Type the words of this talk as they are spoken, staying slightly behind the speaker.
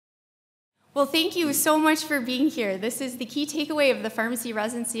Well, thank you so much for being here. This is the key takeaway of the Pharmacy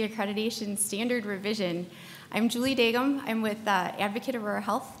Residency Accreditation Standard Revision. I'm Julie Dagum. I'm with Advocate Aurora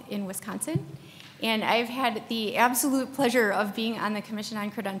Health in Wisconsin. And I've had the absolute pleasure of being on the Commission on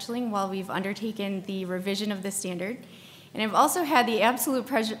Credentialing while we've undertaken the revision of the standard. And I've also had the absolute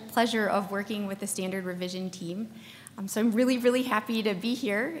pleasure of working with the standard revision team. So I'm really, really happy to be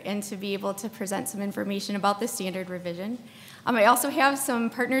here and to be able to present some information about the standard revision. I also have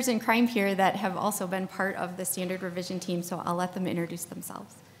some partners in crime here that have also been part of the standard revision team, so I'll let them introduce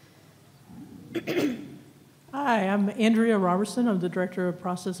themselves. Hi, I'm Andrea Robertson. I'm the Director of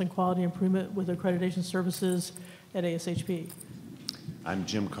Process and Quality Improvement with Accreditation Services at ASHP. I'm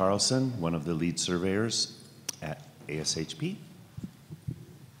Jim Carlson, one of the lead surveyors at ASHP.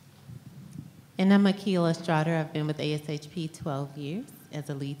 And I'm Akila Strader. I've been with ASHP 12 years as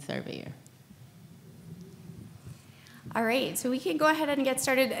a lead surveyor. All right, so we can go ahead and get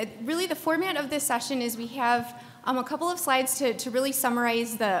started. Really, the format of this session is we have a couple of slides to really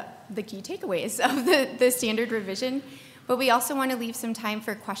summarize the key takeaways of the standard revision, but we also want to leave some time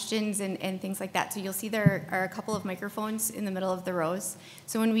for questions and things like that. So you'll see there are a couple of microphones in the middle of the rows.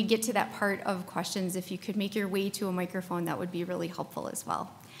 So when we get to that part of questions, if you could make your way to a microphone, that would be really helpful as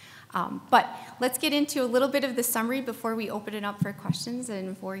well. But let's get into a little bit of the summary before we open it up for questions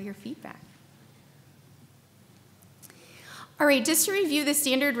and for your feedback. All right, just to review the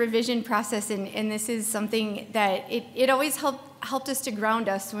standard revision process, and this is something that it always helped us to ground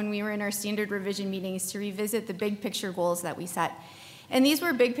us when we were in our standard revision meetings to revisit the big picture goals that we set. And these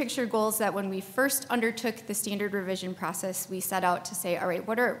were big picture goals that when we first undertook the standard revision process, we set out to say, all right,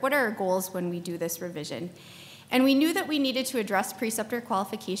 what are our goals when we do this revision? And we knew that we needed to address preceptor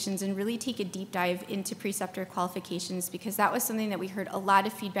qualifications and really take a deep dive into preceptor qualifications because that was something that we heard a lot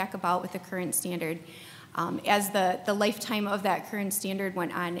of feedback about with the current standard. As the lifetime of that current standard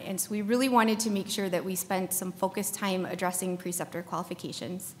went on. And so we really wanted to make sure that we spent some focused time addressing preceptor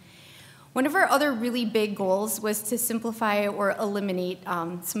qualifications. One of our other really big goals was to simplify or eliminate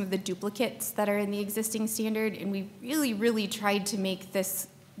some of the duplicates that are in the existing standard, and we really, really tried to make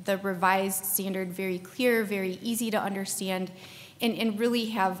the revised standard very clear, very easy to understand, and really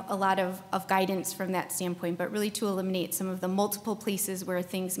have a lot of guidance from that standpoint, but really to eliminate some of the multiple places where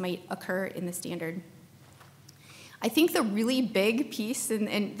things might occur in the standard. I think the really big piece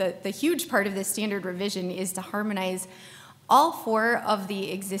and the huge part of this standard revision is to harmonize all 4 of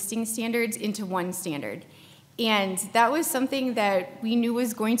the existing standards into one standard. And that was something that we knew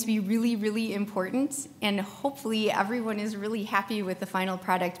was going to be really, really important, and hopefully everyone is really happy with the final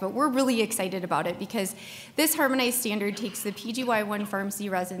product, but we're really excited about it because this harmonized standard takes the PGY1 pharmacy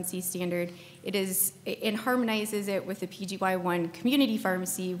residency standard, it harmonizes it with the PGY1 community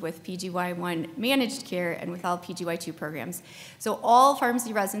pharmacy, with PGY1 managed care, and with all PGY2 programs. So all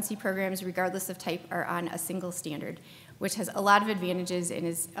pharmacy residency programs, regardless of type, are on a single standard, which has a lot of advantages and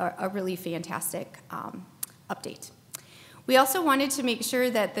is a really fantastic update. We also wanted to make sure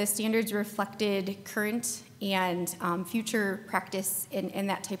that the standards reflected current and future practice and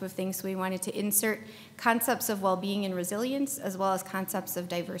that type of thing. So we wanted to insert concepts of well-being and resilience as well as concepts of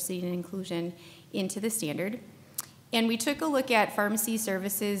diversity and inclusion into the standard. And we took a look at pharmacy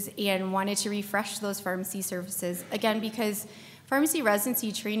services and wanted to refresh those pharmacy services, again, because pharmacy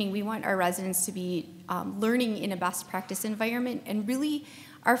residency training, we want our residents to be learning in a best practice environment, and really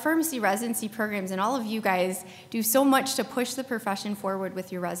our pharmacy residency programs and all of you guys do so much to push the profession forward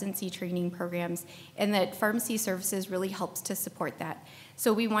with your residency training programs, and that pharmacy services really helps to support that.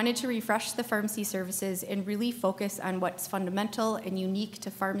 So we wanted to refresh the pharmacy services and really focus on what's fundamental and unique to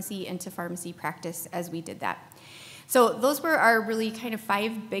pharmacy and to pharmacy practice as we did that. So those were our really kind of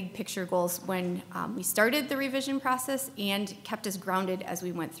 5 big picture goals when we started the revision process and kept us grounded as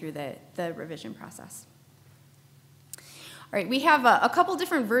we went through the revision process. All right, we have a couple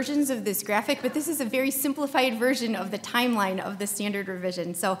different versions of this graphic, but this is a very simplified version of the timeline of the standard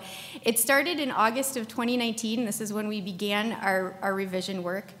revision. So it started in August of 2019. This is when we began our revision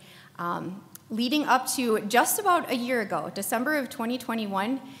work. Leading up to just about a year ago, December of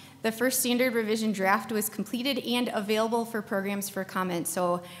 2021, the first standard revision draft was completed and available for programs for comment.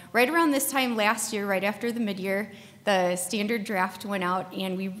 So right around this time last year, right after the mid-year, the standard draft went out,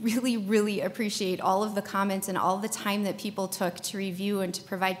 and we really, really appreciate all of the comments and all the time that people took to review and to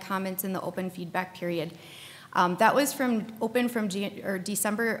provide comments in the open feedback period. That was open from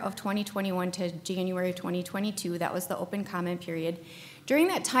December of 2021 to January of 2022. That was the open comment period. During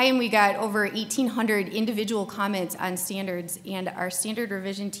that time, we got over 1,800 individual comments on standards, and our standard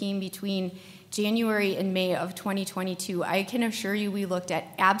revision team, between January and May of 2022, I can assure you we looked at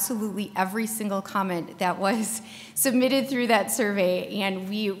absolutely every single comment that was submitted through that survey, and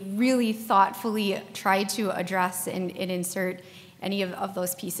we really thoughtfully tried to address and insert any of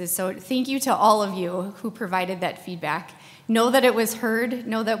those pieces. So thank you to all of you who provided that feedback. Know that it was heard,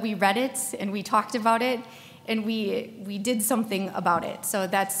 know that we read it and we talked about it, and we did something about it. So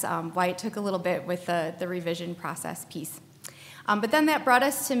that's why it took a little bit with the revision process piece. But then that brought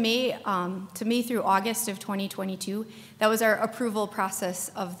us to May through August of 2022. That was our approval process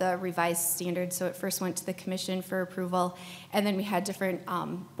of the revised standard. So it first went to the commission for approval, and then we had different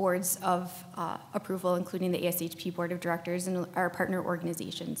boards of approval, including the ASHP Board of Directors and our partner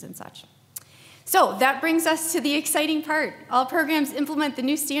organizations and such. So that brings us to the exciting part. All programs implement the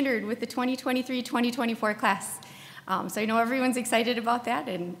new standard with the 2023-2024 class. So I know everyone's excited about that,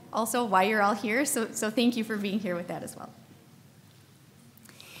 and also why you're all here. So thank you for being here with that as well.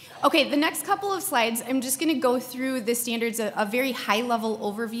 Okay, the next couple of slides, I'm just going to go through the standards, a very high-level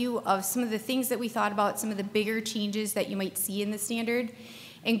overview of some of the things that we thought about, some of the bigger changes that you might see in the standard,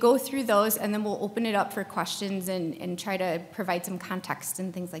 and go through those, and then we'll open it up for questions and try to provide some context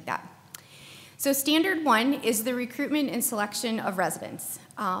and things like that. So standard 1 is the recruitment and selection of residents.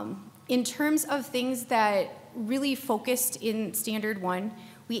 In terms of things that really focused in standard 1,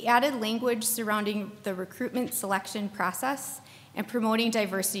 we added language surrounding the recruitment selection process and promoting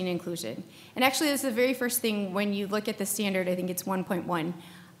diversity and inclusion. And actually, this is the very first thing when you look at the standard, I think it's 1.1,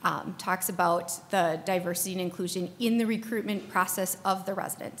 talks about the diversity and inclusion in the recruitment process of the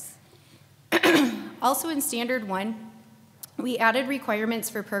residents. Also in standard 1, we added requirements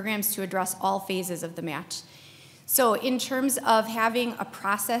for programs to address all phases of the match. So in terms of having a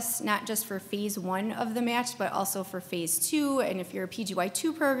process, not just for phase 1 of the match, but also for phase 2, and if you're a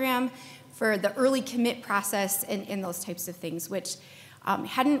PGY2 program, for the early commit process and those types of things, which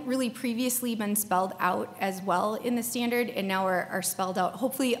hadn't really previously been spelled out as well in the standard, and now are spelled out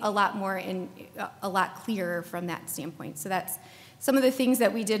hopefully a lot more and a lot clearer from that standpoint. So that's some of the things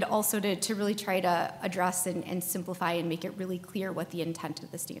that we did also to really try to address and simplify and make it really clear what the intent of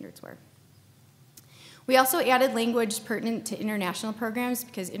the standards were. We also added language pertinent to international programs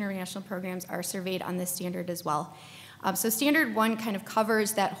because international programs are surveyed on this standard as well. So standard 1 kind of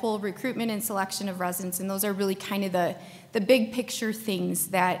covers that whole recruitment and selection of residents, and those are really kind of the big picture things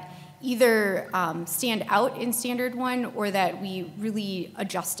that either stand out in standard 1 or that we really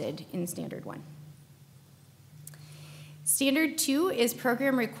adjusted in standard 1. Standard 2 is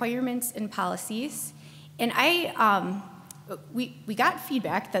program requirements and policies, and we got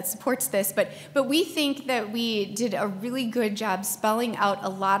feedback that supports this, but we think that we did a really good job spelling out a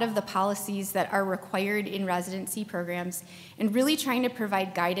lot of the policies that are required in residency programs and really trying to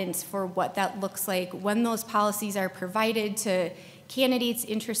provide guidance for what that looks like when those policies are provided to candidates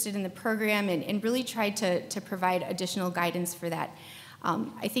interested in the program, and really tried to provide additional guidance for that.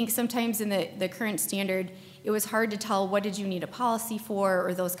 I think sometimes in the current standard, it was hard to tell what did you need a policy for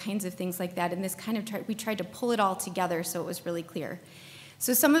or those kinds of things like that. And this kind of we tried to pull it all together so it was really clear.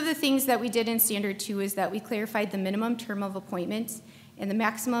 So some of the things that we did in standard 2 is that we clarified the minimum term of appointment and the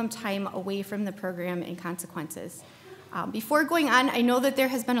maximum time away from the program and consequences. Before going on, I know that there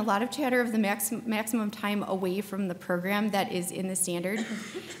has been a lot of chatter of the maximum time away from the program that is in the standard.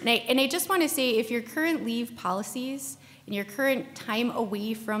 And I just want to say, if your current leave policies and your current time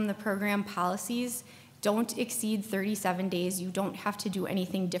away from the program policies don't exceed 37 days, you don't have to do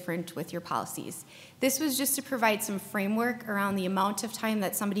anything different with your policies. This was just to provide some framework around the amount of time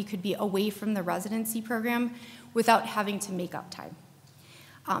that somebody could be away from the residency program without having to make up time.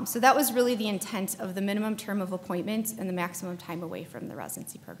 So that was really the intent of the minimum term of appointment and the maximum time away from the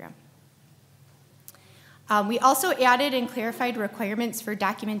residency program. We also added and clarified requirements for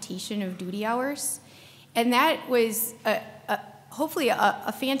documentation of duty hours, and that was hopefully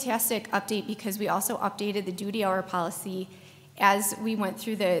a fantastic update because we also updated the duty hour policy as we went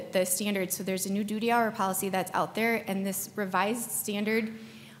through the standards. So there's a new duty hour policy that's out there, and this revised standard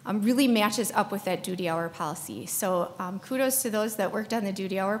really matches up with that duty hour policy. So kudos to those that worked on the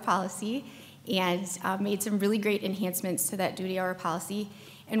duty hour policy and made some really great enhancements to that duty hour policy.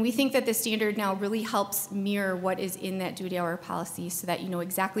 And we think that the standard now really helps mirror what is in that duty hour policy so that you know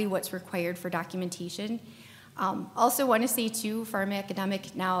exactly what's required for documentation. Also want to say too, Pharma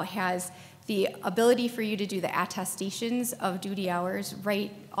Academic now has the ability for you to do the attestations of duty hours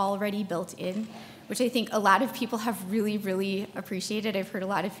already built in, which I think a lot of people have really, really appreciated. I've heard a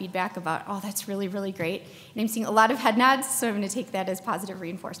lot of feedback about, oh, that's really, really great. And I'm seeing a lot of head nods, so I'm going to take that as positive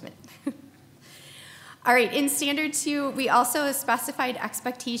reinforcement. All right, in Standard 2, we also specified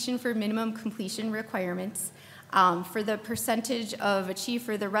expectation for minimum completion requirements. for the percentage of achieve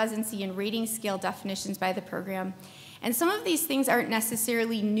for the residency and rating scale definitions by the program. And some of these things aren't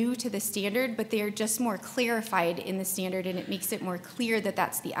necessarily new to the standard, but they are just more clarified in the standard, and it makes it more clear that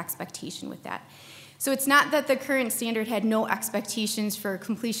that's the expectation with that. So it's not that the current standard had no expectations for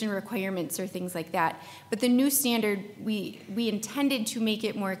completion requirements or things like that, but the new standard, we intended to make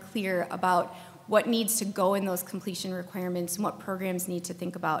it more clear about what needs to go in those completion requirements and what programs need to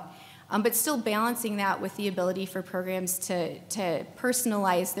think about. But still balancing that with the ability for programs to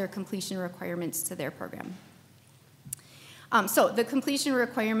personalize their completion requirements to their program. So the completion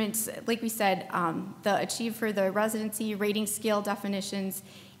requirements, like we said, the achieve for the residency, rating scale definitions,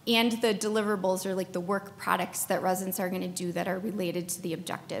 and the deliverables are like the work products that residents are going to do that are related to the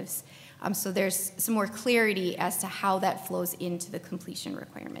objectives. So there's some more clarity as to how that flows into the completion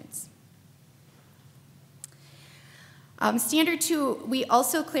requirements. Standard 2, we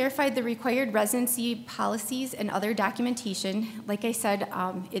also clarified the required residency policies and other documentation. Like I said,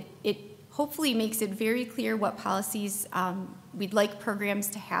 it hopefully makes it very clear what policies we'd like programs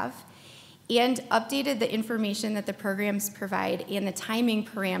to have, and updated the information that the programs provide and the timing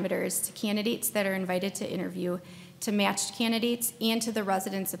parameters to candidates that are invited to interview, to matched candidates, and to the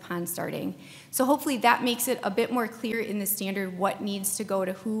residents upon starting. So hopefully that makes it a bit more clear in the standard what needs to go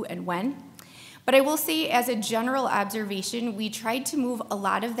to who and when. But I will say, as a general observation, we tried to move a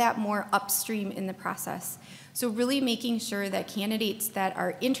lot of that more upstream in the process. So really making sure that candidates that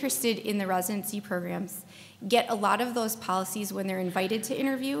are interested in the residency programs get a lot of those policies when they're invited to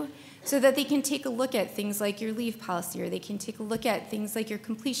interview, so that they can take a look at things like your leave policy, or they can take a look at things like your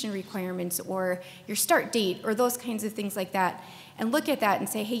completion requirements or your start date or those kinds of things like that, and look at that and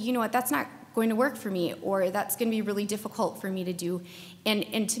say, hey, you know what, that's not going to work for me, or that's going to be really difficult for me to do,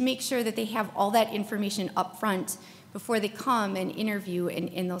 and to make sure that they have all that information up front before they come and interview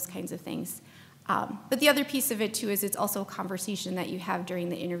and those kinds of things. But the other piece of it too is it's also a conversation that you have during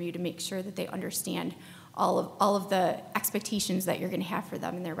the interview to make sure that they understand all of the expectations that you're going to have for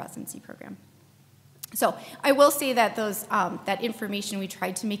them in their residency program. So I will say that that information, we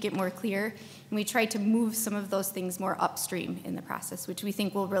tried to make it more clear, and we tried to move some of those things more upstream in the process, which we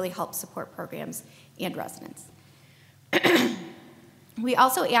think will really help support programs and residents. We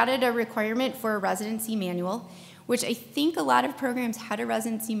also added a requirement for a residency manual, which I think a lot of programs had a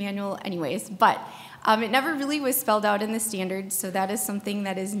residency manual anyways, but it never really was spelled out in the standard, so that is something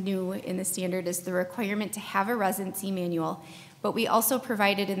that is new in the standard, is the requirement to have a residency manual. But we also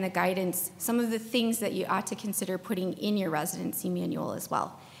provided in the guidance some of the things that you ought to consider putting in your residency manual as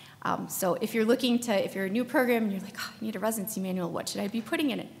well. So if you're if you're a new program and you're like, oh, I need a residency manual, what should I be putting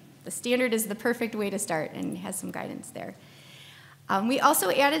in it? The standard is the perfect way to start and has some guidance there. We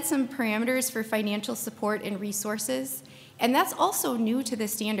also added some parameters for financial support and resources, and that's also new to the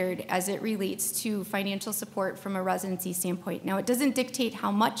standard as it relates to financial support from a residency standpoint. Now, it doesn't dictate how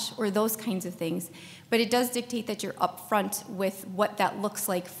much or those kinds of things, but it does dictate that you're upfront with what that looks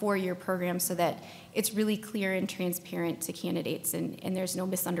like for your program so that it's really clear and transparent to candidates and there's no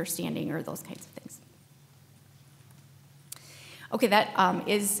misunderstanding or those kinds of things. Okay, that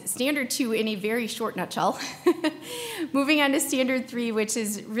is Standard 2 in a very short nutshell. Moving on to Standard 3, which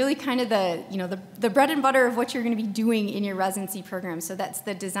is really kind of the bread and butter of what you're going to be doing in your residency program. So that's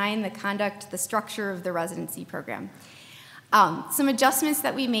the design, the conduct, the structure of the residency program. Some adjustments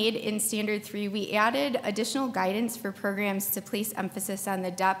that we made in Standard 3, we added additional guidance for programs to place emphasis on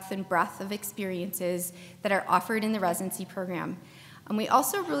the depth and breadth of experiences that are offered in the residency program. We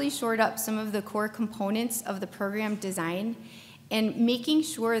also really shored up some of the core components of the program design and making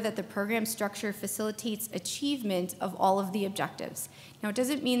sure that the program structure facilitates achievement of all of the objectives. Now, it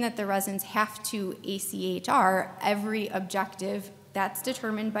doesn't mean that the residents have to ACHR every objective. That's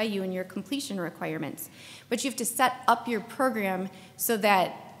determined by you and your completion requirements. But you have to set up your program so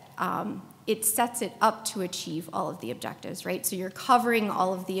that it sets it up to achieve all of the objectives, right? So you're covering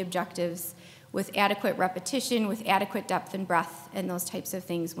all of the objectives with adequate repetition, with adequate depth and breadth, and those types of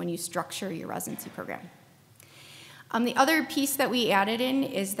things when you structure your residency program. The other piece that we added in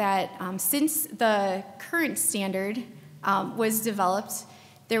is that since the current standard was developed,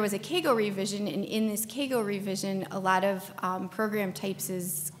 there was a KAGO revision, and in this KAGO revision, a lot of program types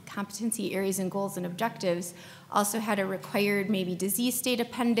as competency areas and goals and objectives also had a required maybe disease state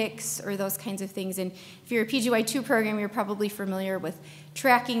appendix or those kinds of things. And if you're a PGY2 program, you're probably familiar with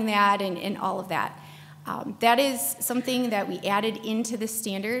tracking that and all of that. That is something that we added into the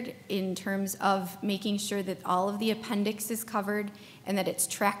standard in terms of making sure that all of the appendix is covered and that it's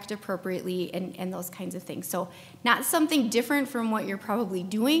tracked appropriately and those kinds of things. So not something different from what you're probably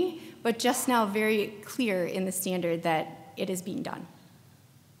doing, but just now very clear in the standard that it is being done.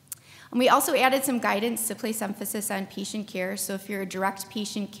 And we also added some guidance to place emphasis on patient care. So if you're a direct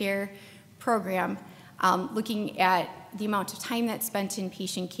patient care program, looking at the amount of time that's spent in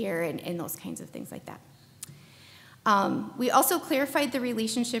patient care and those kinds of things like that. We also clarified the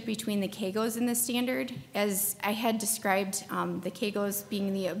relationship between the KAGOs and the standard. As I had described, the KAGOs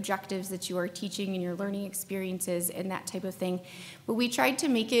being the objectives that you are teaching and your learning experiences and that type of thing. But we tried to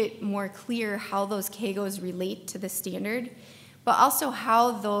make it more clear how those KAGOs relate to the standard, but also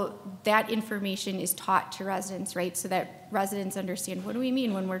how that information is taught to residents, right? So that residents understand, what do we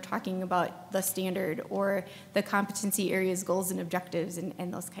mean when we're talking about the standard or the competency areas, goals and objectives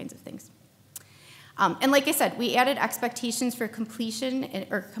and those kinds of things. And like I said, we added expectations for completion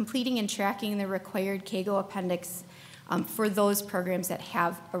or completing and tracking the required KAGO appendix for those programs that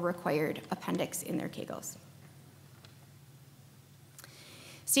have a required appendix in their KAGOs.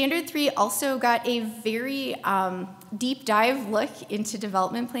 Standard 3 also got a very deep dive look into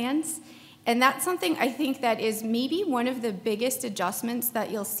development plans. And that's something I think that is maybe one of the biggest adjustments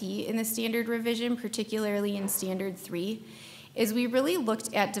that you'll see in the standard revision, particularly in Standard 3, is we really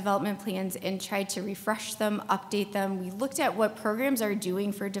looked at development plans and tried to refresh them, update them. We looked at what programs are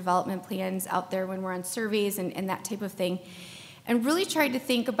doing for development plans out there when we're on surveys and that type of thing, and really tried to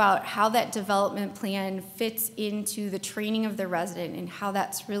think about how that development plan fits into the training of the resident and how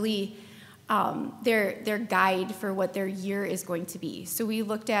that's really their guide for what their year is going to be. So we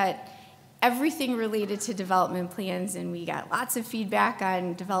looked at everything related to development plans, and we got lots of feedback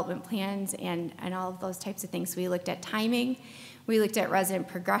on development plans and all of those types of things. So we looked at timing, we looked at resident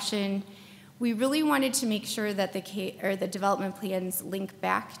progression. We really wanted to make sure that the development plans link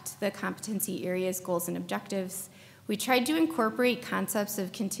back to the competency areas, goals, and objectives. We tried to incorporate concepts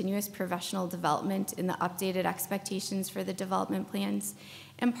of continuous professional development in the updated expectations for the development plans.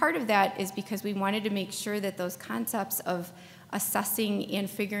 And part of that is because we wanted to make sure that those concepts of assessing and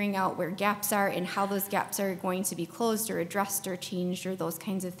figuring out where gaps are and how those gaps are going to be closed or addressed or changed or those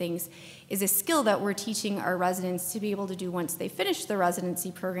kinds of things is a skill that we're teaching our residents to be able to do once they finish the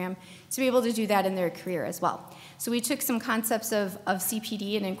residency program, to be able to do that in their career as well. So we took some concepts of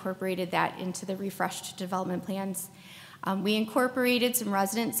CPD and incorporated that into the refreshed development plans. We incorporated some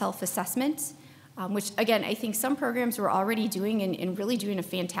resident self-assessment, which again, I think some programs were already doing and really doing a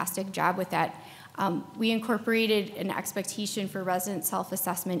fantastic job with that. We incorporated an expectation for resident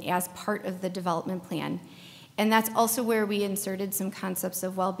self-assessment as part of the development plan. And that's also where we inserted some concepts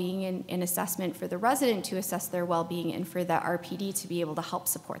of well-being and assessment for the resident to assess their well-being and for the RPD to be able to help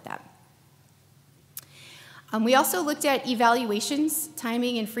support that. We also looked at evaluations,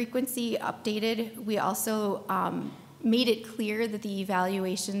 timing and frequency updated. We also made it clear that the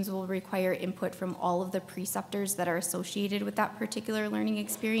evaluations will require input from all of the preceptors that are associated with that particular learning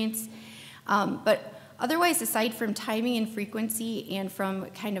experience. But otherwise, aside from timing and frequency and from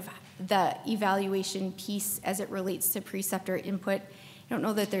kind of the evaluation piece as it relates to preceptor input, I don't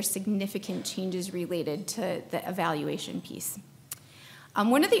know that there's significant changes related to the evaluation piece.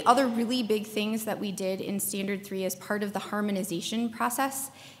 One of the other really big things that we did in Standard 3 as part of the harmonization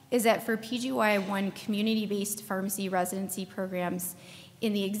process is that for PGY1 community-based pharmacy residency programs,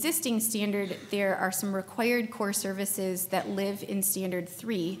 in the existing standard, there are some required core services that live in Standard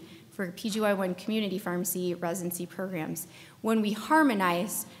 3 for PGY1 community pharmacy residency programs. When we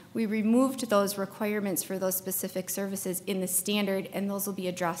harmonized, we removed those requirements for those specific services in the standard, and those will be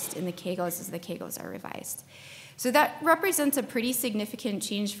addressed in the KAGOs as the KAGOs are revised. So that represents a pretty significant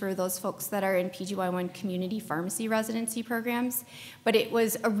change for those folks that are in PGY1 community pharmacy residency programs, but it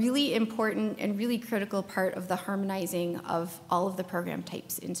was a really important and really critical part of the harmonizing of all of the program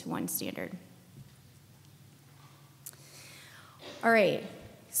types into one standard. All right.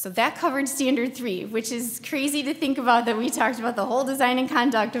 So that covered Standard 3, which is crazy to think about that we talked about the whole design and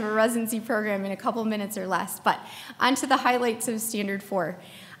conduct of a residency program in a couple minutes or less. But on to the highlights of Standard 4.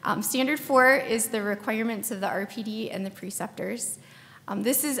 Standard 4 is the requirements of the RPD and the preceptors.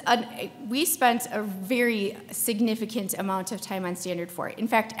 We spent a very significant amount of time on Standard 4. In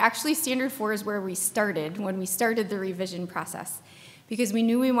fact, actually Standard 4 is where we started when we started the revision process, because we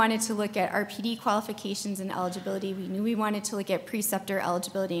knew we wanted to look at RPD qualifications and eligibility. We knew we wanted to look at preceptor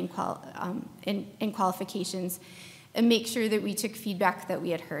eligibility and qualifications and make sure that we took feedback that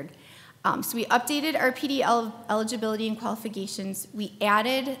we had heard. So we updated RPD eligibility and qualifications. We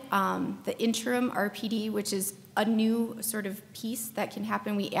added the interim RPD, which is a new sort of piece that can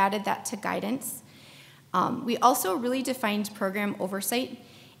happen. We added that to guidance. We also really defined program oversight.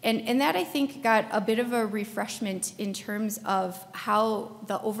 And that, I think, got a bit of a refreshment in terms of how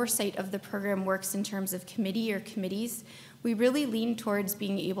the oversight of the program works in terms of committee or committees. We really lean towards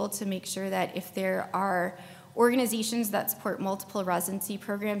being able to make sure that if there are organizations that support multiple residency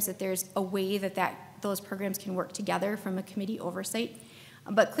programs, that there's a way that those programs can work together from a committee oversight,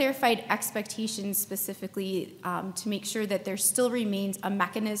 but clarified expectations specifically to make sure that there still remains a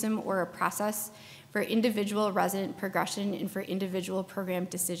mechanism or a process for individual resident progression and for individual program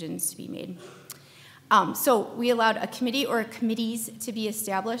decisions to be made. So we allowed a committee or committees to be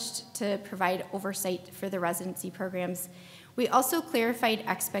established to provide oversight for the residency programs. We also clarified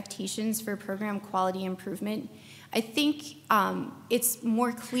expectations for program quality improvement. I think it's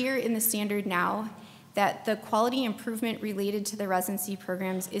more clear in the standard now that the quality improvement related to the residency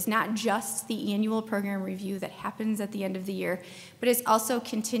programs is not just the annual program review that happens at the end of the year, but is also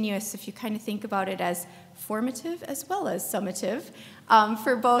continuous if you kind of think about it as formative as well as summative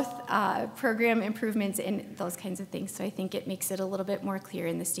for both program improvements and those kinds of things. So I think it makes it a little bit more clear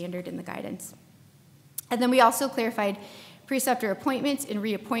in the standard and the guidance. And then we also clarified preceptor appointments and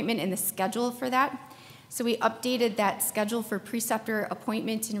reappointment and the schedule for that. So we updated that schedule for preceptor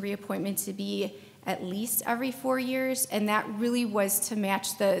appointment and reappointment to be at least every 4 years, and that really was to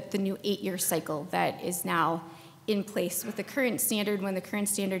match the new 8-year cycle that is now in place. With the current standard, when the current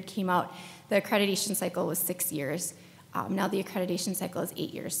standard came out, the accreditation cycle was 6 years. Now the accreditation cycle is 8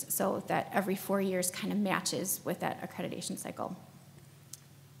 years, so that every 4 years kind of matches with that accreditation cycle.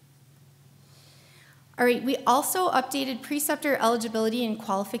 All right, we also updated preceptor eligibility and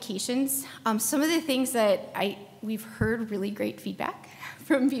qualifications. Some of the things that we've heard really great feedback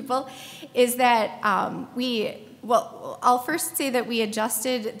from people is that I'll first say that we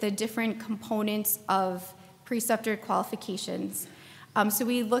adjusted the different components of preceptor qualifications. So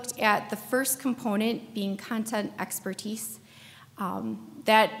we looked at the first component being content expertise.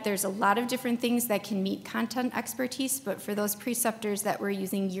 That there's a lot of different things that can meet content expertise, but for those preceptors that were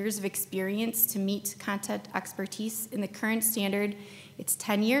using years of experience to meet content expertise, in the current standard, it's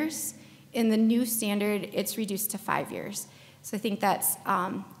 10 years. In the new standard, it's reduced to 5 years. So I think that's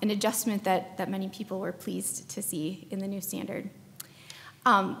an adjustment that many people were pleased to see in the new standard.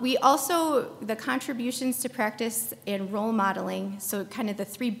 We also, the contributions to practice and role modeling, so kind of the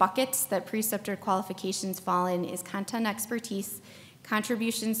 3 buckets that preceptor qualifications fall in is content expertise,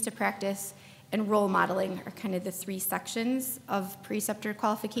 contributions to practice, and role modeling are kind of the 3 sections of preceptor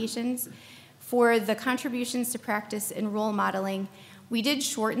qualifications. For the contributions to practice and role modeling, we did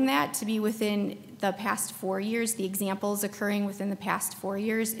shorten that to be within the past 4 years, the examples occurring within the past 4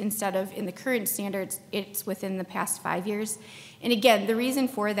 years, instead of in the current standards, it's within the past 5 years. And again, the reason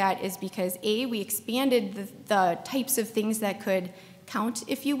for that is because we expanded the types of things that could count,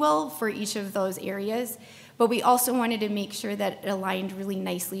 if you will, for each of those areas, but we also wanted to make sure that it aligned really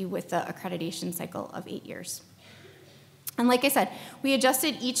nicely with the accreditation cycle of 8 years. And like I said, we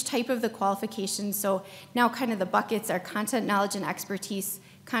adjusted each type of the qualifications, so now kind of the buckets are content, knowledge, and expertise,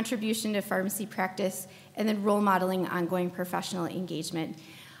 contribution to pharmacy practice, and then role modeling, ongoing professional engagement.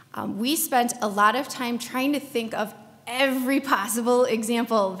 We spent a lot of time trying to think of every possible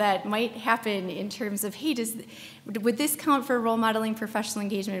example that might happen in terms of, hey, would this count for role modeling professional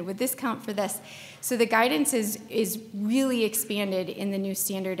engagement? Would this count for this? So the guidance is really expanded in the new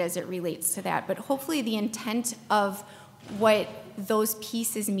standard as it relates to that, but hopefully the intent of what those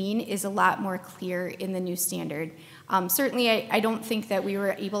pieces mean is a lot more clear in the new standard. Certainly, I don't think that we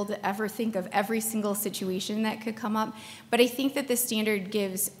were able to ever think of every single situation that could come up, but I think that the standard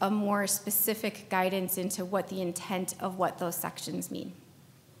gives a more specific guidance into what the intent of what those sections mean.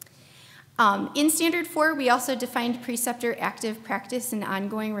 In Standard 4, we also defined preceptor active practice and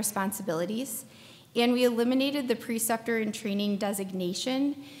ongoing responsibilities, and we eliminated the preceptor in training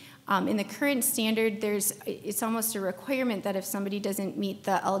designation. In the current standard, it's almost a requirement that if somebody doesn't meet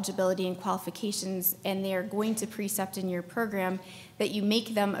the eligibility and qualifications and they're going to precept in your program, that you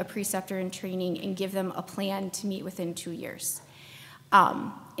make them a preceptor in training and give them a plan to meet within 2 years.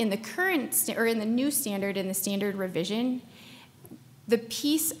 In the new standard, in the standard revision, the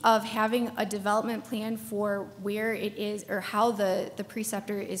piece of having a development plan for where it is or how the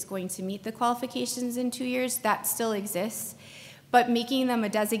preceptor is going to meet the qualifications in 2 years, that still exists. But making them a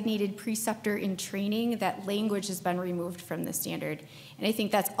designated preceptor in training, that language has been removed from the standard. And I think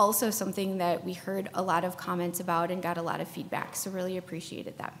that's also something that we heard a lot of comments about and got a lot of feedback, so really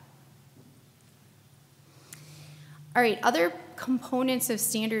appreciated that. All right, other components of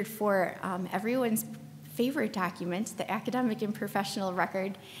Standard 4, everyone's favorite document, the academic and professional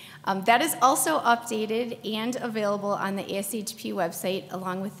record. That is also updated and available on the ASHP website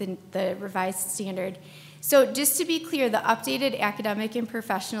along with the revised standard. So just to be clear, the updated academic and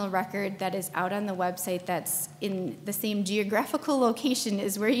professional record that is out on the website that's in the same geographical location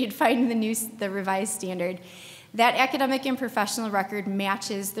as where you'd find the revised standard, that academic and professional record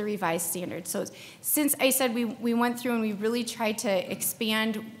matches the revised standard. So since I said we went through and we really tried to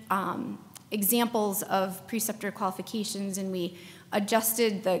expand examples of preceptor qualifications, and we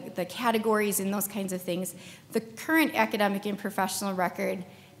adjusted the categories and those kinds of things, the current academic and professional record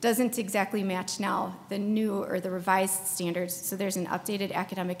doesn't exactly match now the new or the revised standards. So there's an updated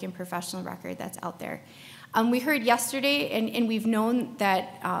academic and professional record that's out there. We heard yesterday, and we've known that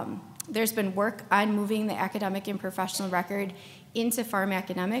there's been work on moving the academic and professional record into Pharm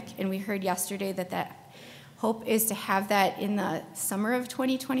Academic, and we heard yesterday that hope is to have that in the summer of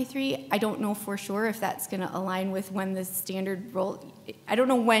 2023. I don't know for sure if that's going to align with when the standard roll. I don't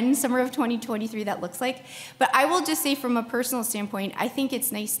know when summer of 2023 that looks like, but I will just say from a personal standpoint, I think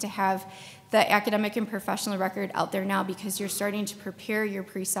it's nice to have the academic and professional record out there now because you're starting to prepare your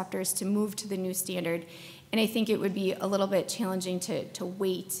preceptors to move to the new standard. And I think it would be a little bit challenging to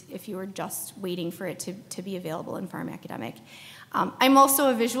wait if you were just waiting for it to be available in Pharm Academic. I'm also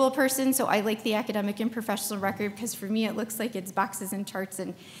a visual person, so I like the academic and professional record because for me it looks like it's boxes and charts,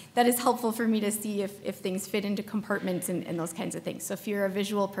 and that is helpful for me to see if things fit into compartments and those kinds of things. So if you're a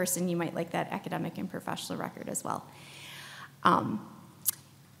visual person, you might like that academic and professional record as well.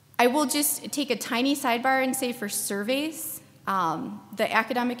 I will just take a tiny sidebar and say for surveys, the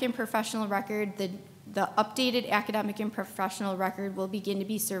academic and professional record, the updated academic and professional record will begin to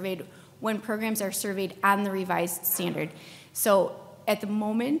be surveyed when programs are surveyed on the revised standard. So at the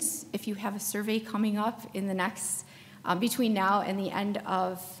moment, if you have a survey coming up in the next, between now and the end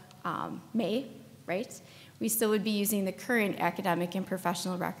of May, right, we still would be using the current academic and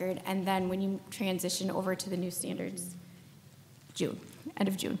professional record, and then when you transition over to the new standards, June, end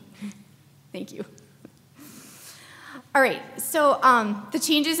of June. Thank you. All right, so the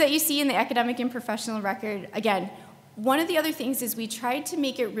changes that you see in the academic and professional record, again, one of the other things is we tried to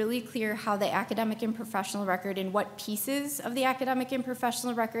make it really clear how the academic and professional record and what pieces of the academic and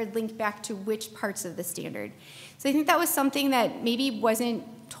professional record link back to which parts of the standard. So I think that was something that maybe wasn't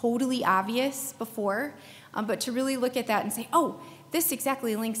totally obvious before, but to really look at that and say, oh, this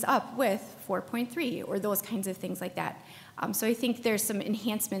exactly links up with 4.3 or those kinds of things like that. So I think there's some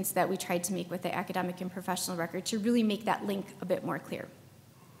enhancements that we tried to make with the academic and professional record to really make that link a bit more clear.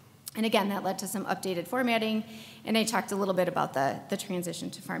 And again, that led to some updated formatting, and I talked a little bit about the transition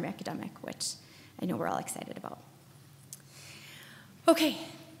to Pharm Academic, which I know we're all excited about. Okay,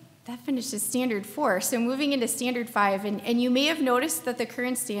 that finishes Standard 4. So moving into Standard 5, and you may have noticed that the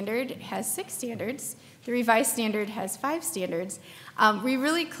current standard has 6 standards. The revised standard has 5 standards. We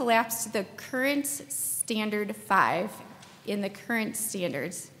really collapsed the current Standard 5 in the current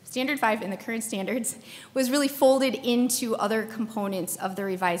standards. Standard 5 in the current standards was really folded into other components of the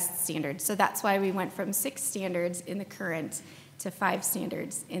revised standard. So that's why we went from 6 standards in the current to 5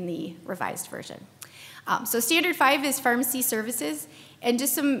 standards in the revised version. So Standard 5 is pharmacy services, and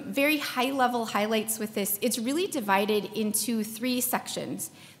just some very high-level highlights with this. It's really divided into 3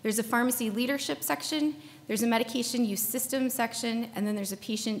 sections. There's a pharmacy leadership section, there's a medication use system section, and then there's a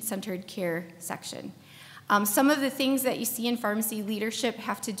patient-centered care section. Some of the things that you see in pharmacy leadership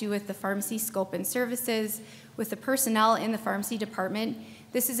have to do with the pharmacy scope and services, with the personnel in the pharmacy department.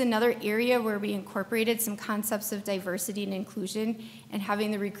 This is another area where we incorporated some concepts of diversity and inclusion and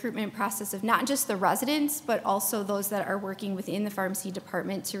having the recruitment process of not just the residents, but also those that are working within the pharmacy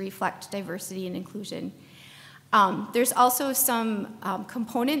department to reflect diversity and inclusion. There's also some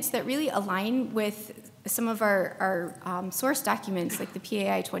components that really align with some of our source documents, like the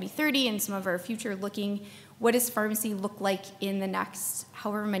PAI 2030 and some of our future looking, what does pharmacy look like in the next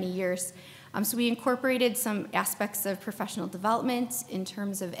however many years. So we incorporated some aspects of professional development in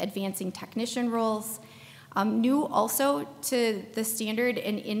terms of advancing technician roles. New also to the standard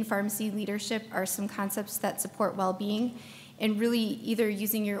and in pharmacy leadership are some concepts that support well-being and really either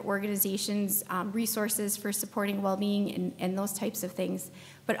using your organization's resources for supporting well-being and those types of things.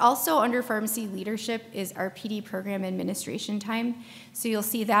 But also under pharmacy leadership is our PD program administration time. So you'll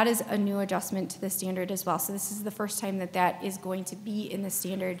see that is a new adjustment to the standard as well. So this is the first time that that is going to be in the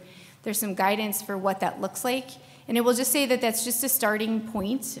standard. There's some guidance for what that looks like. And it will just say that that's just a starting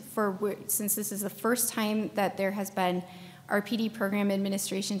point for since this is the first time that there has been our PD program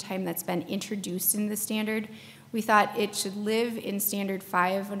administration time that's been introduced in the standard. We thought it should live in Standard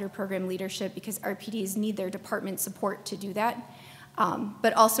 5 under program leadership because RPDs need their department support to do that.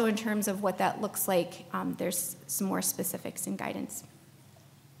 But also in terms of what that looks like, there's some more specifics and guidance.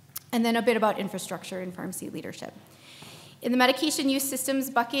 And then a bit about infrastructure and pharmacy leadership. In the medication use systems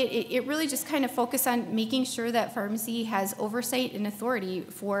bucket, it really just kind of focused on making sure that pharmacy has oversight and authority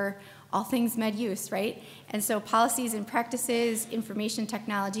for all things med use, right? And so policies and practices, information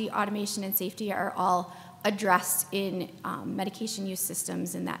technology, automation, and safety are all addressed in medication use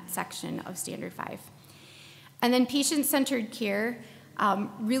systems in that section of Standard 5. And then patient-centered care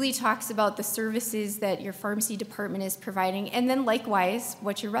really talks about the services that your pharmacy department is providing, and then likewise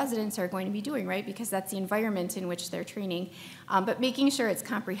what your residents are going to be doing, right? Because that's the environment in which they're training. But making sure it's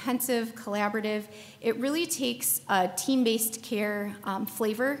comprehensive, collaborative. It really takes a team-based care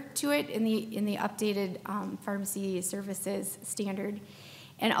flavor to it in the updated pharmacy services standard,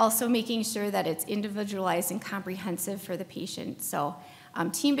 and also making sure that it's individualized and comprehensive for the patient. So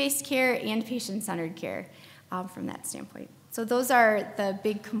team-based care and patient-centered care from that standpoint. So those are the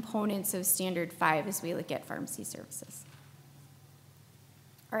big components of Standard 5 as we look at pharmacy services.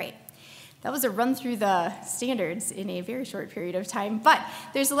 All right, that was a run through the standards in a very short period of time, but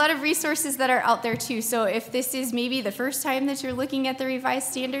there's a lot of resources that are out there too. So if this is maybe the first time that you're looking at the revised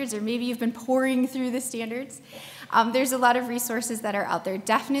standards, or maybe you've been pouring through the standards, there's a lot of resources that are out there.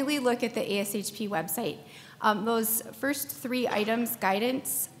 Definitely look at the ASHP website. Those first 3 items,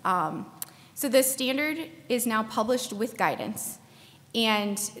 guidance, so the standard is now published with guidance,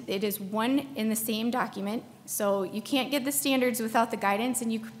 and it is one in the same document. So you can't get the standards without the guidance,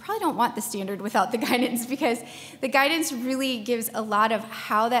 and you probably don't want the standard without the guidance, because the guidance really gives a lot of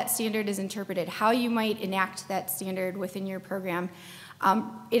how that standard is interpreted, how you might enact that standard within your program.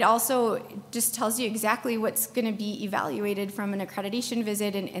 It also just tells you exactly what's going to be evaluated from an accreditation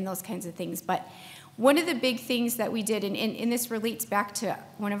visit and those kinds of things. But one of the big things that we did, and this relates back to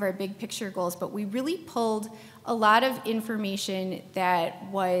one of our big picture goals, but we really pulled a lot of information that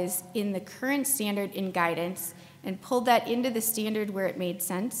was in the current standard in guidance and pulled that into the standard where it made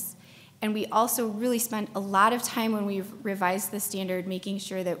sense. And we also really spent a lot of time when we revised the standard making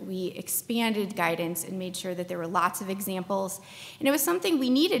sure that we expanded guidance and made sure that there were lots of examples. And it was something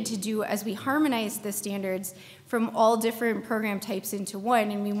we needed to do as we harmonized the standards from all different program types into one,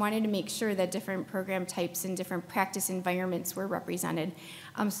 and we wanted to make sure that different program types and different practice environments were represented.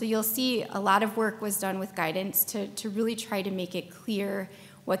 So you'll see a lot of work was done with guidance to really try to make it clear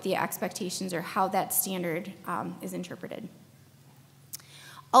what the expectations are, how that standard is interpreted.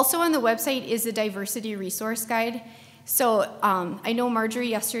 Also on the website is a diversity resource guide. So I know Marjorie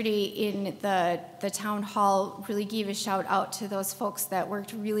yesterday in the town hall really gave a shout out to those folks that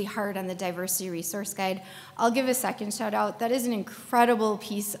worked really hard on the diversity resource guide. I'll give a second shout out. That is an incredible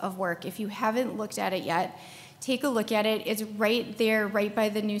piece of work. If you haven't looked at it yet, take a look at it. It's right there, right by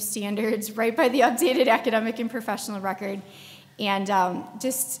the new standards, right by the updated academic and professional record. And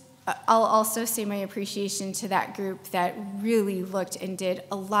I'll also say my appreciation to that group that really looked and did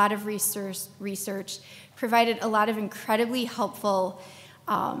a lot of research, provided a lot of incredibly helpful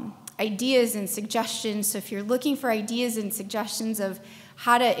ideas and suggestions. So if you're looking for ideas and suggestions of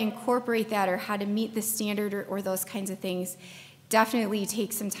how to incorporate that or how to meet the standard or those kinds of things, definitely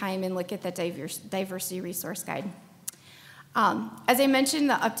take some time and look at that diversity resource guide. As I mentioned,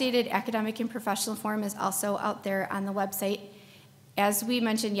 the updated academic and professional form is also out there on the website. As we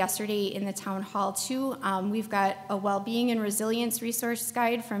mentioned yesterday in the town hall too, we've got a well-being and resilience resource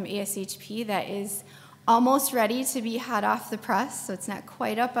guide from ASHP that is almost ready to be hot off the press, so it's not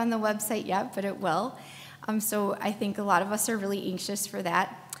quite up on the website yet, but it will. So I think a lot of us are really anxious for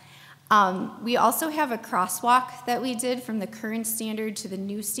that. We also have a crosswalk that we did from the current standard to the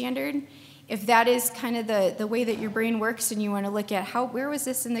new standard. If that is kind of the way that your brain works and you want to look at where was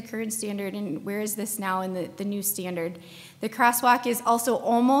this in the current standard and where is this now in the new standard, the crosswalk is also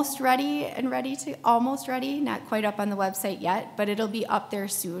almost ready, not quite up on the website yet, but it'll be up there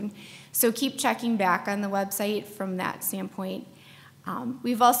soon. So keep checking back on the website from that standpoint.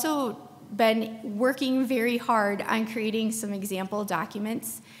 We've also been working very hard on creating some example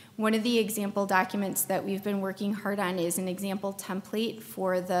documents. One of the example documents that we've been working hard on is an example template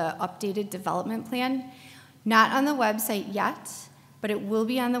for the updated development plan. Not on the website yet, but it will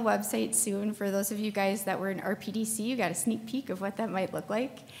be on the website soon. For those of you guys that were in RPDC, you got a sneak peek of what that might look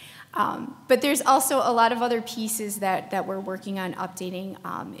like. But there's also a lot of other pieces that we're working on updating.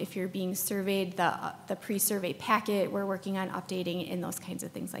 If you're being surveyed, the pre-survey packet, we're working on updating and those kinds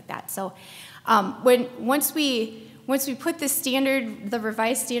of things like that. So once we put the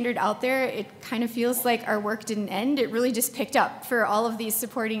revised standard out there, it kind of feels like our work didn't end. It really just picked up for all of these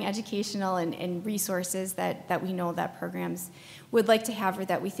supporting educational and resources that we know that programs would like to have or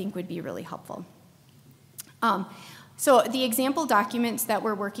that we think would be really helpful. So the example documents that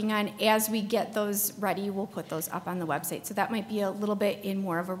we're working on, as we get those ready, we'll put those up on the website. So that might be a little bit in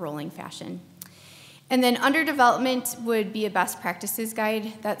more of a rolling fashion. And then under development would be a best practices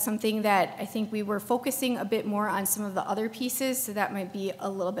guide. That's something that I think we were focusing a bit more on some of the other pieces, so that might be a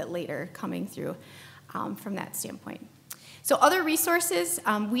little bit later coming through from that standpoint. So other resources,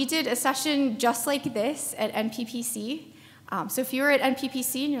 we did a session just like this at NPPC. So if you were at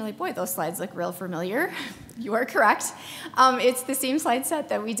NPPC and you're like, boy, those slides look real familiar, you are correct. It's the same slide set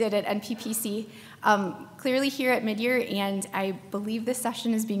that we did at NPPC. Clearly here at midyear, and I believe this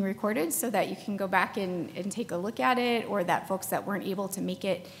session is being recorded so that you can go back and take a look at it, or that folks that weren't able to make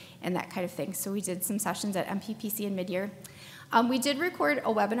it and that kind of thing. So we did some sessions at NPPC and midyear. We did record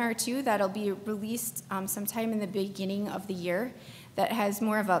a webinar too that'll be released sometime in the beginning of the year that has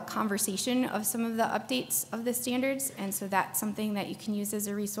more of a conversation of some of the updates of the standards, and so that's something that you can use as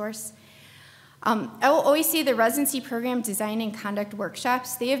a resource. I will always say the residency program design and conduct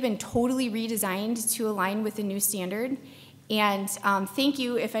workshops, they have been totally redesigned to align with the new standard. And thank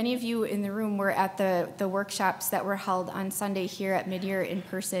you if any of you in the room were at the workshops that were held on Sunday here at midyear in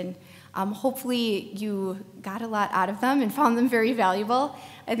person. Hopefully you got a lot out of them and found them very valuable.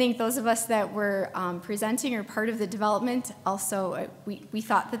 I think those of us that were presenting or part of the development also, we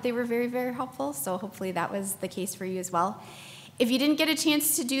thought that they were very, very helpful, so hopefully that was the case for you as well. If you didn't get a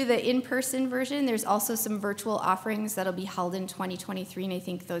chance to do the in-person version, there's also some virtual offerings that'll be held in 2023, and I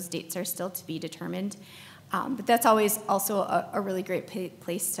think those dates are still to be determined. But that's always also a really great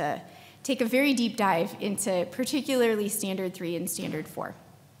place to take a very deep dive into particularly Standard 3 and Standard 4.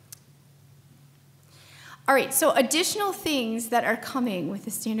 All right, so additional things that are coming with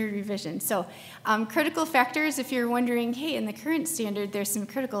the standard revision. So critical factors, if you're wondering, hey, in the current standard, there's some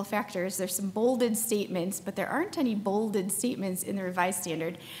critical factors, there's some bolded statements, but there aren't any bolded statements in the revised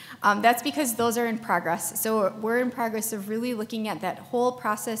standard. That's because those are in progress. So we're in progress of really looking at that whole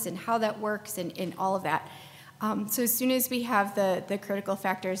process and how that works and all of that. So as soon as we have the critical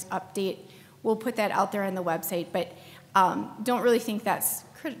factors update, we'll put that out there on the website, but don't really think that's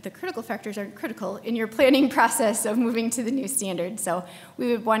the critical factors aren't critical in your planning process of moving to the new standard. So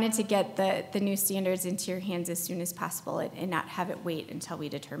we wanted to get the new standards into your hands as soon as possible and not have it wait until we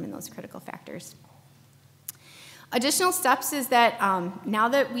determine those critical factors. Additional steps is that now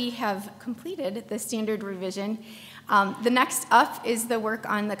that we have completed the standard revision, the next up is the work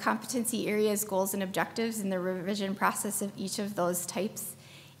on the competency areas, goals, and objectives and the revision process of each of those types.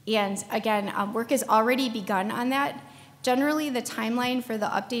 And again, work has already begun on that. Generally, the timeline for the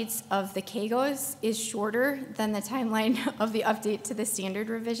updates of the KGOs is shorter than the timeline of the update to the standard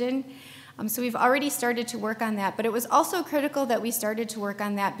revision. So we've already started to work on that, but it was also critical that we started to work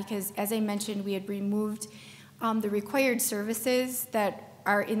on that because, as I mentioned, we had removed the required services that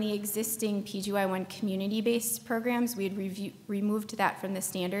are in the existing PGY1 community-based programs. We had removed that from the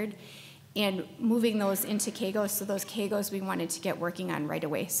standard and moving those into KGOs, so those KGOs we wanted to get working on right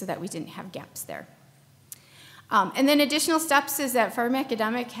away so that we didn't have gaps there. And then additional steps is that Farm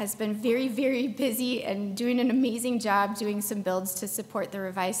Academic has been very, very busy and doing an amazing job doing some builds to support the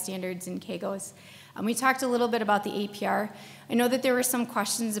revised standards in KGOs. We talked a little bit about the APR. I know that there were some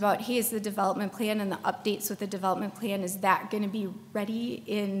questions about, hey, is the development plan and the updates with the development plan, is that going to be ready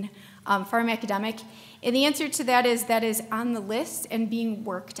in Farm Academic? And the answer to that is on the list and being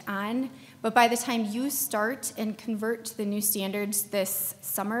worked on. But by the time you start and convert to the new standards this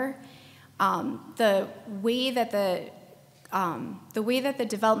summer, the way that the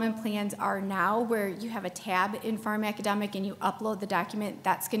development plans are now, where you have a tab in Farm Academic and you upload the document,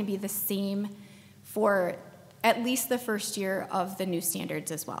 that's going to be the same for at least the first year of the new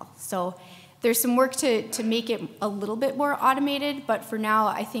standards as well. So there's some work to make it a little bit more automated, but for now,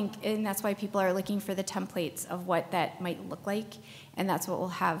 I think, and that's why people are looking for the templates of what that might look like, and that's what we'll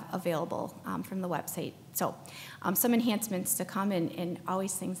have available from the website. So some enhancements to come and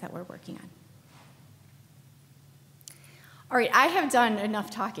always things that we're working on. All right, I have done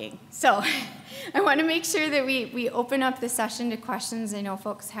enough talking, so I want to make sure that we open up the session to questions. I know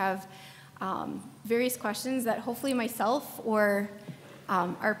folks have various questions that hopefully myself or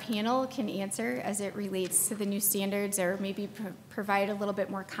our panel can answer as it relates to the new standards, or maybe provide a little bit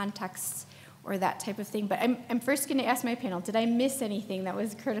more context or that type of thing. But I'm first going to ask my panel, did I miss anything that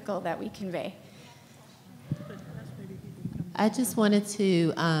was critical that we convey? I just wanted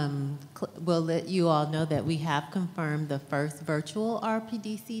to we'll let you all know that we have confirmed the first virtual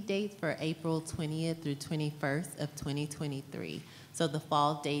RPDC dates for April 20th through 21st of 2023. So the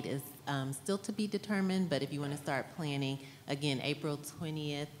fall date is still to be determined, but if you want to start planning, again, April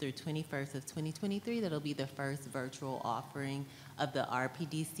 20th through 21st of 2023, that'll be the first virtual offering of the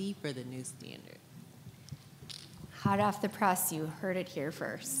RPDC for the new standard. Hot off the press, you heard it here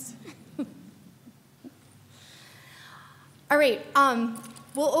first. All right,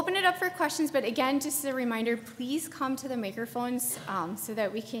 we'll open it up for questions, but again, just as a reminder, please come to the microphones so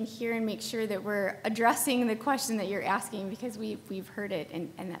that we can hear and make sure that we're addressing the question that you're asking, because we've heard it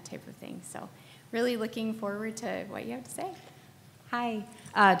and that type of thing. So really looking forward to what you have to say. Hi,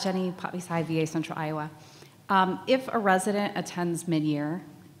 Jenny Potbisai, VA Central Iowa. If a resident attends mid-year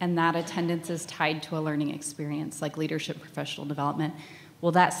and that attendance is tied to a learning experience like leadership professional development,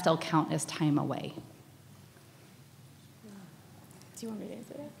 will that still count as time away? Do you want me to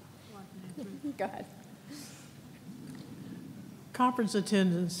answer that? Go ahead. Conference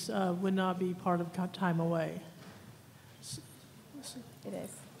attendance would not be part of time away. It is.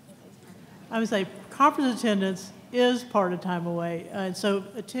 I would say conference attendance is part of time away, and so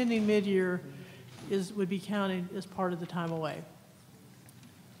attending mid-year would be counted as part of the time away.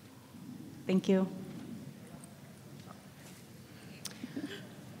 Thank you.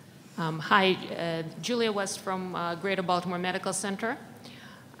 Hi, Julia West from Greater Baltimore Medical Center,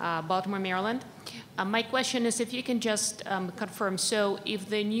 Baltimore, Maryland. My question is if you can just confirm, so if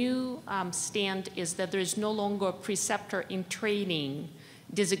the new stand is that there is no longer a preceptor in training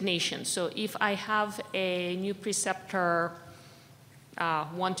designation, so if I have a new preceptor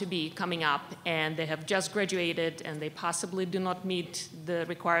want to be coming up and they have just graduated and they possibly do not meet the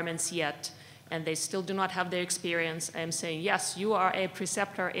requirements yet and they still do not have their experience, I'm saying, yes, you are a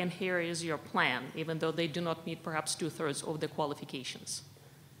preceptor and here is your plan, even though they do not meet perhaps 2/3 of the qualifications.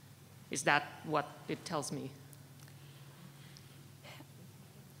 Is that what it tells me?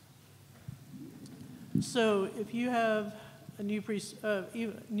 So if you have a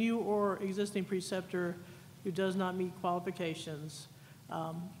new or existing preceptor who does not meet qualifications,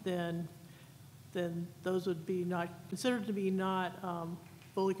 then those would be not considered to be not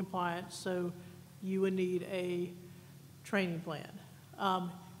fully compliant. So you would need a training plan.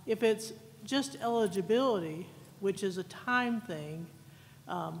 If it's just eligibility, which is a time thing,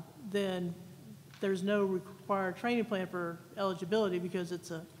 then there's no required training plan for eligibility because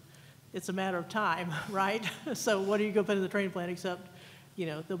it's a matter of time, right? So what are you going to put in the training plan except,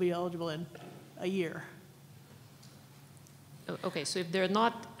 they'll be eligible in a year. Okay, so if they're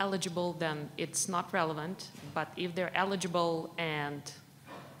not eligible, then it's not relevant. But if they're eligible and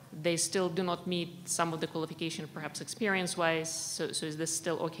they still do not meet some of the qualification, perhaps experience-wise, so is this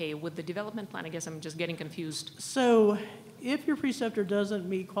still okay with the development plan? I guess I'm just getting confused. So if your preceptor doesn't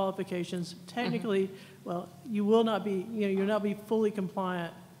meet qualifications, technically, well, you will not be, you'll not be fully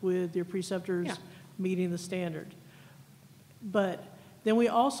compliant with your preceptors meeting the standard. But then we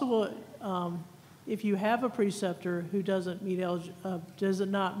also will, if you have a preceptor who does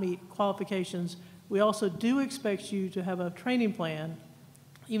not meet qualifications, we also do expect you to have a training plan,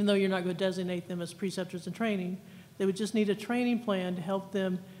 even though you're not going to designate them as preceptors in training. They would just need a training plan to help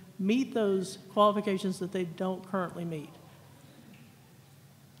them meet those qualifications that they don't currently meet.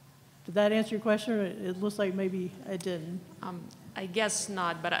 Did that answer your question? Or it looks like maybe it didn't. I guess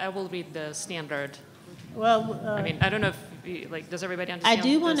not, but I will read the standard. Well, I mean, I don't know if, does everybody understand? I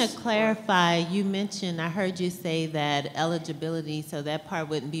do want to this, clarify, you mentioned, I heard you say that eligibility, so that part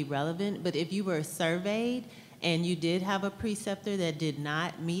wouldn't be relevant, but if you were surveyed and you did have a preceptor that did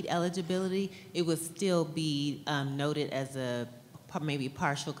not meet eligibility, it would still be noted as a maybe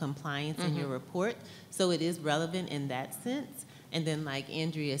partial compliance in your report. So it is relevant in that sense. And then like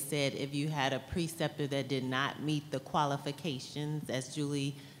Andrea said, if you had a preceptor that did not meet the qualifications, as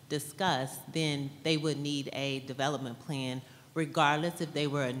Julie discussed, then they would need a development plan, regardless if they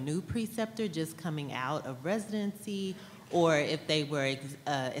were a new preceptor just coming out of residency, or if they were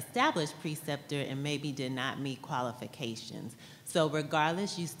established preceptor and maybe did not meet qualifications. So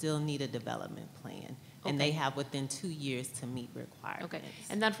regardless, you still need a development plan. And they have within 2 years to meet requirements. Okay,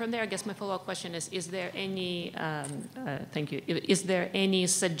 and then from there, I guess my follow-up question is there any, thank you, is there any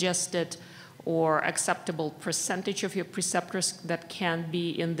suggested or acceptable percentage of your preceptors that can be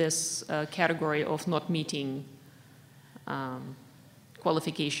in this category of not meeting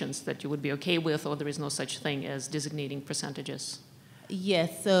qualifications that you would be okay with, or there is no such thing as designating percentages?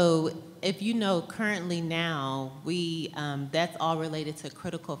 Yes, so if you know currently now, that's all related to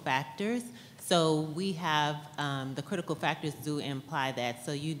critical factors. So we have, the critical factors do imply that.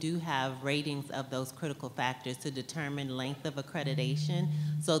 So you do have ratings of those critical factors to determine length of accreditation.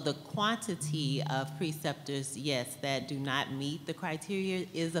 So the quantity of preceptors, yes, that do not meet the criteria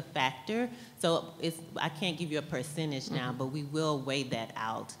is a factor. So I can't give you a percentage now, but we will weigh that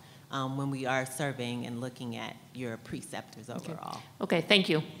out when we are surveying and looking at your preceptors overall. Okay, thank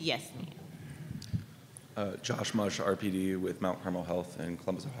you. Yes, ma'am. Josh Mush, RPD with Mount Carmel Health in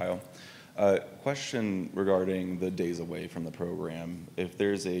Columbus, Ohio. Question regarding the days away from the program. If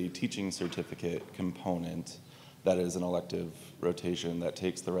there's a teaching certificate component that is an elective rotation that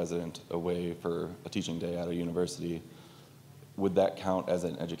takes the resident away for a teaching day at a university, would that count as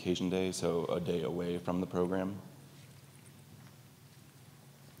an education day, so a day away from the program?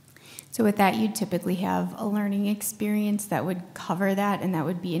 So with that, you'd typically have a learning experience that would cover that, and that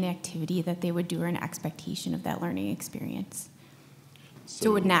would be an activity that they would do or an expectation of that learning experience. So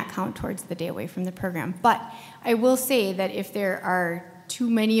it would not count towards the day away from the program. But I will say that if there are too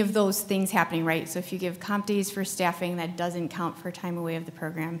many of those things happening, right? So if you give comp days for staffing, that doesn't count for time away of the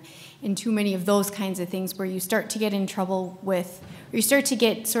program. And too many of those kinds of things where you start to get in trouble with, or you start to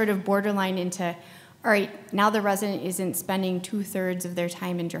get sort of borderline into, all right, now the resident isn't spending 2/3 of their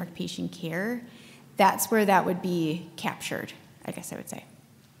time in direct patient care. That's where that would be captured, I guess I would say.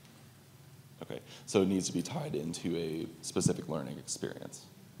 Okay, so it needs to be tied into a specific learning experience.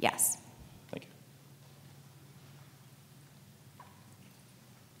 Yes. Thank you.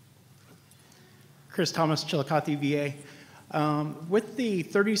 Chris Thomas, Chillicothe, VA. With the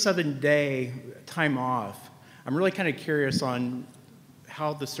 37-day time off, I'm really kind of curious on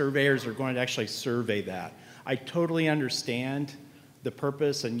how the surveyors are going to actually survey that. I totally understand the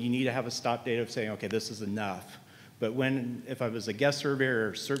purpose, and you need to have a stop date of saying, okay, this is enough. But if I was a guest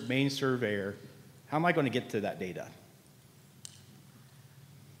surveyor or main surveyor, how am I going to get to that data?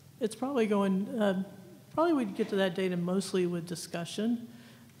 It's probably going, probably we'd get to that data mostly with discussion.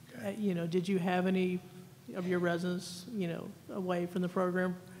 You know, did you have any of your residents, you know, away from the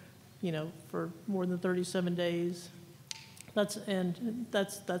program, you know, for more than 37 days? That's,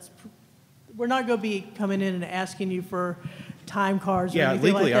 we're not going to be coming in and asking you for time cards or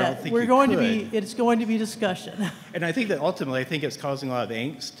anything legally, like I don't that. think We're you going could. to be, it's going to be discussion. And I think that ultimately, I think it's causing a lot of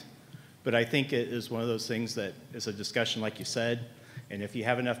angst, but I think it is one of those things that is a discussion, like you said, and if you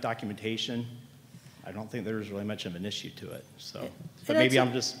have enough documentation, I don't think there's really much of an issue to it. So, but maybe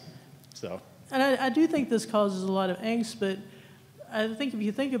I'm just, so. And I do think this causes a lot of angst, but I think if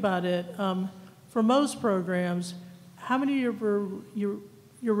you think about it, for most programs, how many of your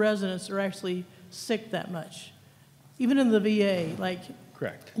residents are actually sick that much? Even in the VA, like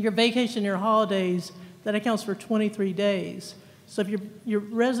Correct. your vacation, your holidays, that accounts for 23 days. So if your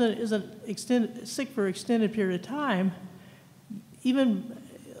resident isn't sick for an extended period of time, even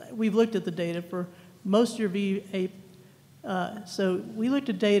we've looked at the data for most of your VA. So we looked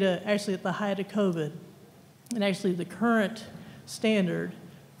at data actually at the height of COVID, and actually the current standard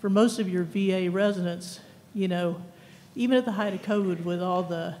for most of your VA residents, you know, even at the height of COVID with all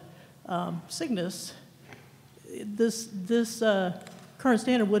the sickness, this current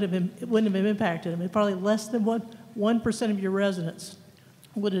standard wouldn't have been impacted. I mean, probably less than 1% of your residents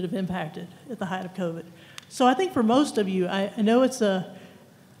would it have impacted at the height of COVID. So I think for most of you, I know I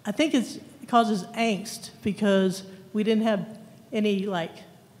think it causes angst because we didn't have any like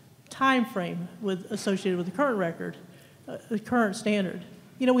time frame associated with the current record, the current standard.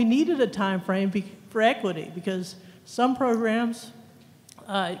 You know, we needed a time frame for equity because some programs,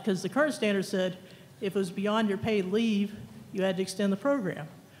 because the current standard said if it was beyond your paid leave, you had to extend the program.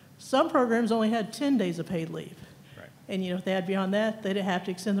 Some programs only had 10 days of paid leave. Right. And you know, if they had beyond that, they'd have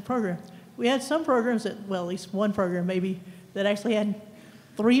to extend the program. We had some programs that, well, at least one program maybe, that actually had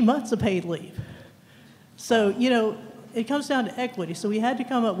 3 months of paid leave. So, you know, it comes down to equity. So we had to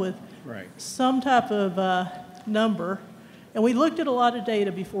come up with some type of number. And we looked at a lot of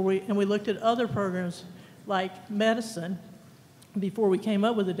data and we looked at other programs like medicine before we came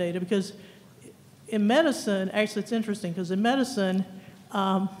up with the data, because in medicine, actually it's interesting, because in medicine,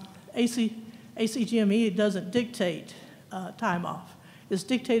 ACGME doesn't dictate time off. It's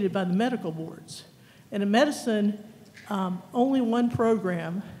dictated by the medical boards. And in medicine, only one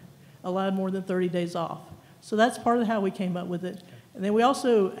program allowed more than 30 days off. So that's part of how we came up with it. And then we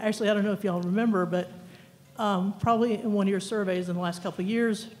also, actually, I don't know if y'all remember, but probably in one of your surveys in the last couple of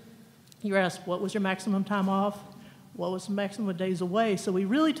years, you were asked, what was your maximum time off? What was the maximum days away? So we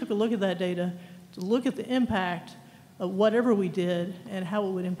really took a look at that data to look at the impact of whatever we did and how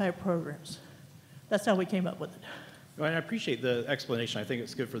it would impact programs. That's how we came up with it. Well, and I appreciate the explanation. I think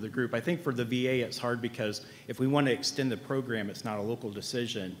it's good for the group. I think for the VA, it's hard because if we want to extend the program, it's not a local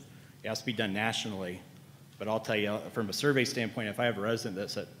decision. It has to be done nationally. But I'll tell you, from a survey standpoint, if I have a resident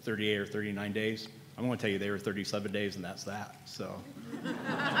that's at 38 or 39 days, I'm going to tell you they were 37 days, and that's that. So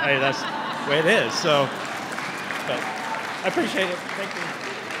hey, that's the way it is. So, but I appreciate it. Thank you.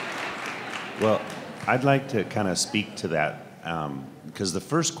 Well, I'd like to kind of speak to that because the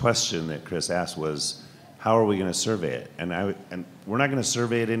first question that Chris asked was, how are we going to survey it? And we're not going to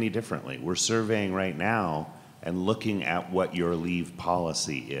survey it any differently. We're surveying right now and looking at what your leave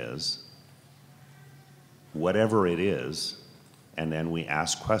policy is, whatever it is, and then we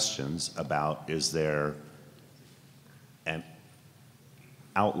ask questions about, is there an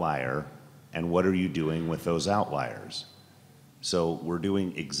outlier, and what are you doing with those outliers? So we're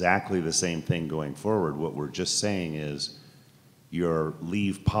doing exactly the same thing going forward. What we're just saying is, your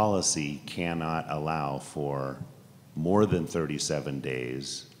leave policy cannot allow for more than 37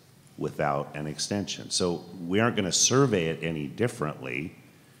 days without an extension. So we aren't going to survey it any differently.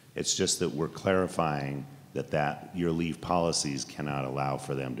 It's just that we're clarifying that your leave policies cannot allow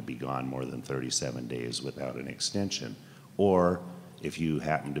for them to be gone more than 37 days without an extension. Or if you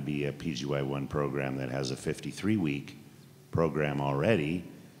happen to be a PGY1 program that has a 53-week program already,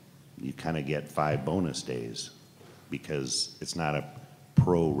 you kind of get 5 bonus days because it's not a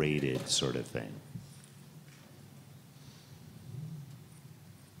prorated sort of thing.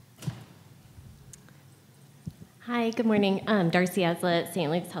 Hi, good morning. Darcy Aslett,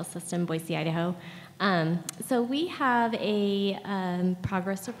 St. Luke's Health System, Boise, Idaho. So we have a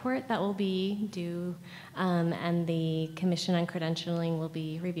progress report that will be due, and the Commission on Credentialing will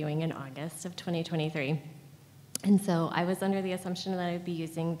be reviewing in August of 2023. And so I was under the assumption that I would be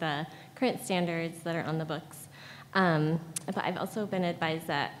using the current standards that are on the books. But I've also been advised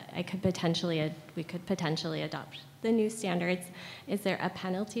that we could potentially adopt the new standards. Is there a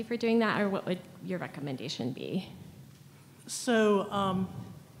penalty for doing that, or what would your recommendation be? So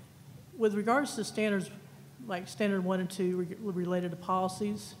with regards to standards, like standard 1 and 2 related to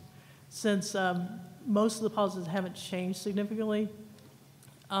policies, since most of the policies haven't changed significantly,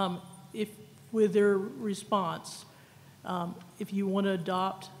 if with their response, if you want to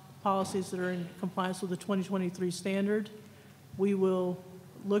adopt policies that are in compliance with the 2023 standard, we will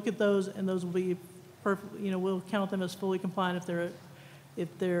look at those, and those will be perfect. We'll count them as fully compliant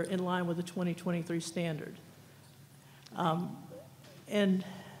if they're in line with the 2023 standard. And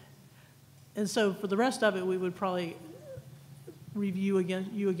so for the rest of it, we would probably review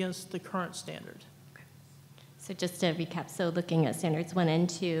against the current standard. Okay. So just to recap, so looking at standards 1 and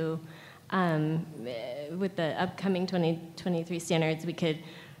 2, with the upcoming 2023 standards, we could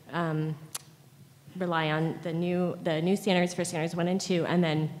rely on the new standards for standards 1 and 2, and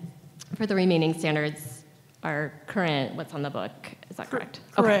then for the remaining standards, our current, what's on the book. Is that correct?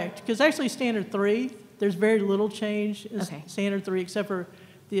 Correct, because actually standard 3, there's very little change in Okay. standard 3 except for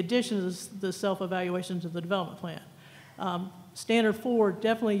the addition of the self-evaluation to the development plan. Standard 4,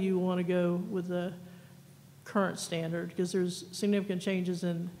 definitely you want to go with the current standard because there's significant changes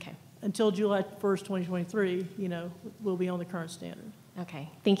in, Okay. until July 1st, 2023, we'll be on the current standard. Okay.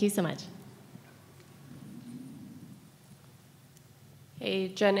 Thank you so much. Hey,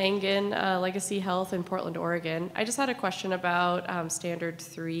 Jen Engen, Legacy Health in Portland, Oregon. I just had a question about Standard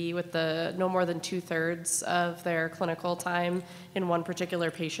 3 with the no more than 2/3 of their clinical time in one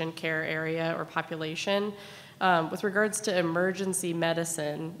particular patient care area or population. With regards to emergency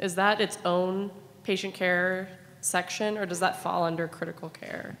medicine, is that its own patient care section, or does that fall under critical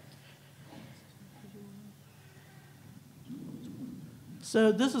care?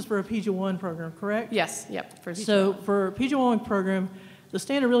 So this is for a PG1 program, correct? Yes, yep. So for a PG1 program, the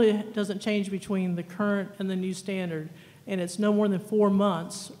standard really doesn't change between the current and the new standard, and it's no more than 4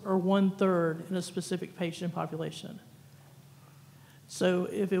 months or 1/3 in a specific patient population. So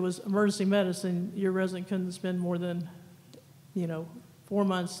if it was emergency medicine, your resident couldn't spend more than, 4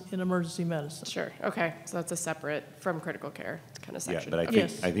 months in emergency medicine. Sure, okay, so that's a separate from critical care kind of section. Yeah, but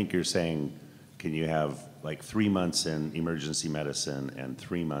Yes. I think you're saying, can you have like 3 months in emergency medicine and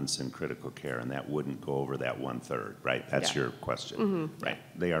 3 months in critical care, and that wouldn't go over that 1/3, right? That's Yeah. your question, Mm-hmm. right?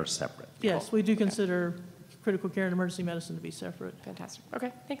 They are separate. Yes, we do consider critical care and emergency medicine to be separate. Fantastic,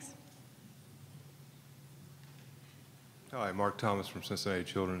 okay, thanks. Hi, Mark Thomas from Cincinnati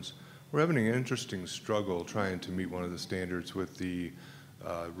Children's. We're having an interesting struggle trying to meet one of the standards with the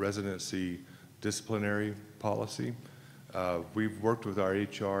residency disciplinary policy. We've worked with our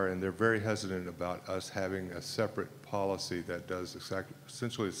HR, and they're very hesitant about us having a separate policy that does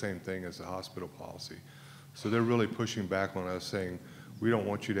essentially the same thing as the hospital policy. So they're really pushing back on us, saying, we don't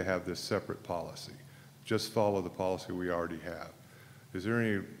want you to have this separate policy. Just follow the policy we already have. Is there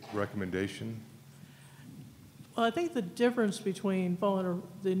any recommendation? Well, I think the difference between following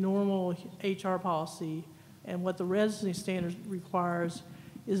the normal HR policy and what the residency standard requires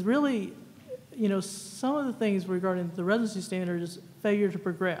is really, some of the things regarding the residency standard is failure to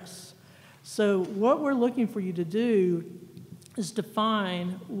progress. So what we're looking for you to do is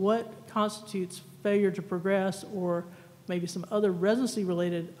define what constitutes failure to progress, or maybe some other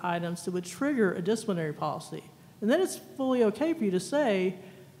residency-related items that would trigger a disciplinary policy. And then it's fully okay for you to say,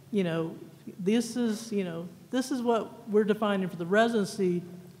 this is what we're defining for the residency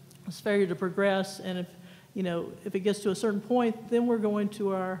as failure to progress, and if it gets to a certain point, then we're going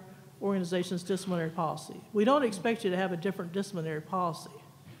to our organization's disciplinary policy. We don't expect you to have a different disciplinary policy.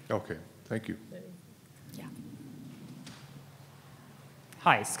 Okay, thank you. Yeah.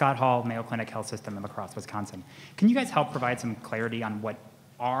 Hi, Scott Hall, Mayo Clinic Health System in La Crosse, Wisconsin. Can you guys help provide some clarity on what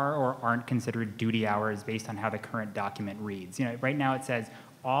are or aren't considered duty hours based on how the current document reads? You know, right now it says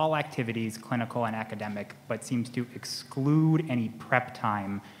all activities, clinical and academic, but seems to exclude any prep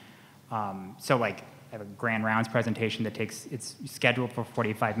time. So like, I have a grand rounds presentation that it's scheduled for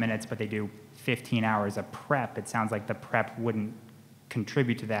 45 minutes, but they do 15 hours of prep. It sounds like the prep wouldn't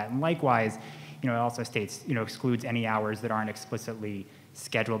contribute to that. And likewise, you know, it also states, you know, excludes any hours that aren't explicitly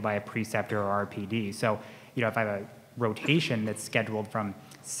scheduled by a preceptor or RPD. So, you know, if I have a rotation that's scheduled from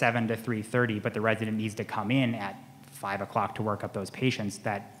 7 to 3:30, but the resident needs to come in at 5 o'clock to work up those patients,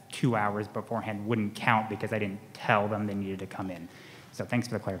 that 2 hours beforehand wouldn't count because I didn't tell them they needed to come in. So thanks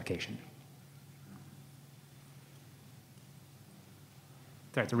for the clarification.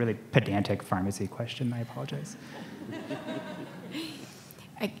 Sorry, it's a really pedantic pharmacy question. I apologize.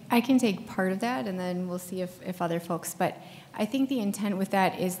 I can take part of that, and then we'll see if other folks, but I think the intent with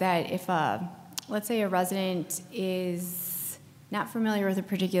that is that if, let's say a resident is not familiar with a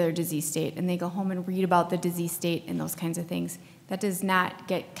particular disease state, and they go home and read about the disease state and those kinds of things, that does not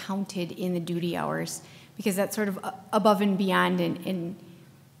get counted in the duty hours, because that's sort of above and beyond in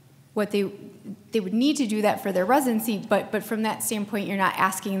what they would need to do that for their residency, but from that standpoint, you're not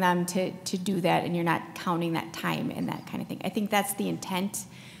asking them to do that, and you're not counting that time and that kind of thing. I think that's the intent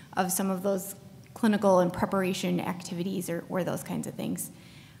of some of those clinical and preparation activities or those kinds of things.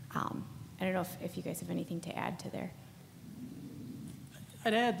 I don't know if you guys have anything to add to there.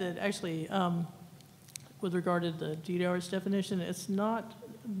 I'd add that actually, with regard to the duty hours definition, it's not,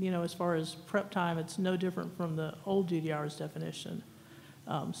 you know, as far as prep time, it's no different from the old duty hours definition.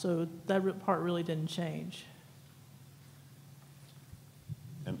 So that part really didn't change.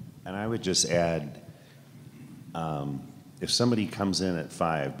 And I would just add, if somebody comes in at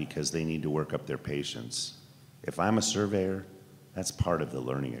 5 because they need to work up their patients, if I'm a surveyor, that's part of the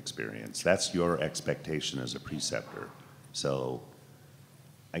learning experience. That's your expectation as a preceptor. So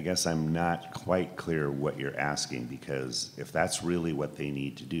I guess I'm not quite clear what you're asking, because if that's really what they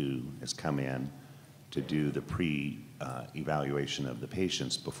need to do is come in to do the evaluation of the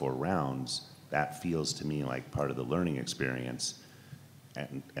patients before rounds, that feels to me like part of the learning experience,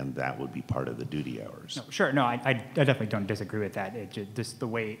 and that would be part of the duty hours. No, sure, no, I definitely don't disagree with that. It just the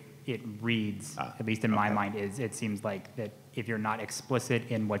way it reads, at least in my mind, is it seems like that if you're not explicit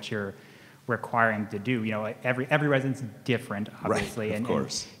in what you're requiring to do, you know, every resident's different, obviously, right, of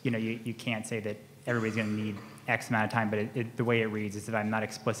course. And, you know, you can't say that everybody's going to need X amount of time, but the way it reads is that I'm not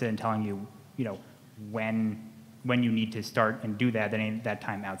explicit in telling you, you know, when you need to start and do that, then that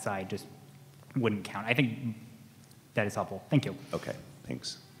time outside just wouldn't count. I think that is helpful. Thank you. Okay,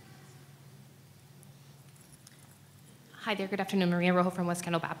 thanks. Hi there, good afternoon. Maria Rojo from West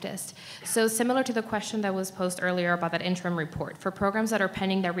Kendall Baptist. So similar to the question that was posed earlier about that interim report, for programs that are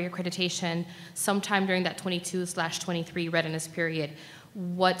pending their reaccreditation sometime during that 22/23 readiness period,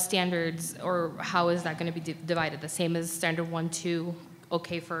 what standards or how is that going to be divided? The same as standard 1, 2,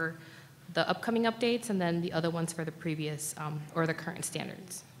 okay for the upcoming updates, and then the other ones for the previous or the current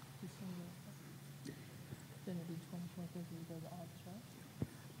standards?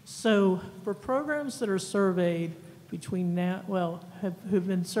 So for programs that are surveyed between now, well, who've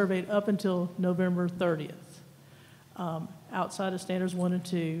been surveyed up until November 30th, outside of standards 1 and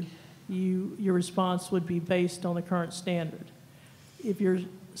 2, your response would be based on the current standard. If you're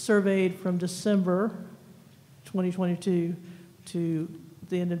surveyed from December 2022 to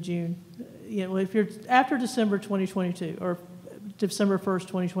the end of June, you know, if you're after December 2022 or December 1st,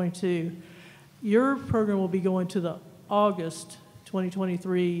 2022, your program will be going to the August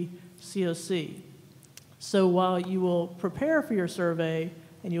 2023 COC. So while you will prepare for your survey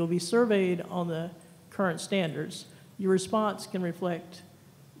and you will be surveyed on the current standards, your response can reflect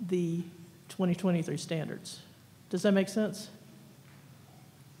the 2023 standards. Does that make sense?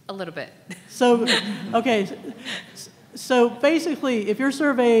 A little bit. So, okay. So basically, if you're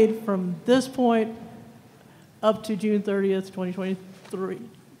surveyed from this point up to June 30th,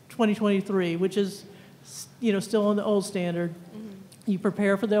 2023, which is, you know, still on the old standard, you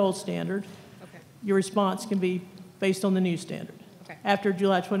prepare for the old standard. Okay. Your response can be based on the new standard. Okay. After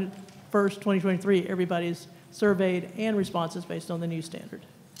July 21st, 2023, everybody's surveyed and responses based on the new standard.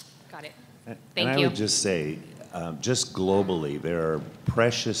 Got it. And Thank I you. would just say, just globally, there are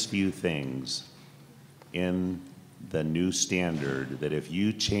precious few things in the new standard that if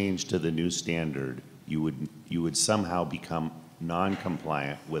you change to the new standard, you would somehow become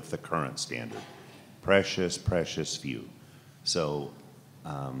non-compliant with the current standard. Precious, precious few. So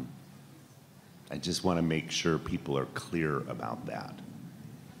I just want to make sure people are clear about that.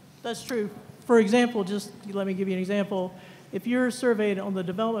 That's true. For example, just let me give you an example. if you're surveyed on the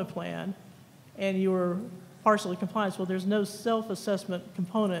development plan and you're partially compliant, well, there's no self-assessment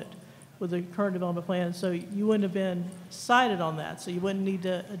component with the current development plan, so you wouldn't have been cited on that, so you wouldn't need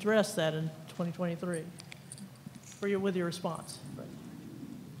to address that in 2023 with your response.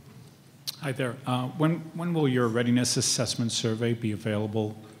 Hi there. When will your readiness assessment survey be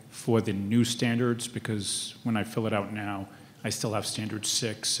available for the new standards? Because when I fill it out now, I still have standard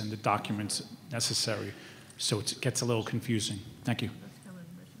 6 and the documents necessary, so it gets a little confusing. Thank you.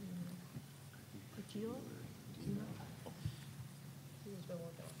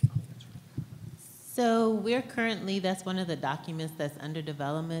 So we're currently, that's one of the documents that's under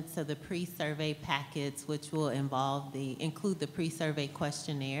development. So the pre-survey packets, which will include the pre-survey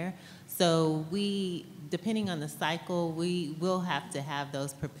questionnaire. So depending on the cycle, we will have to have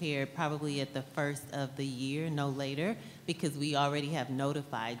those prepared probably at the first of the year, no later, because we already have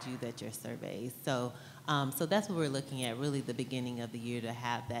notified you that your surveys. So that's what we're looking at, really the beginning of the year, to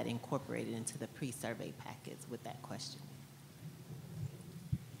have that incorporated into the pre-survey packets with that question.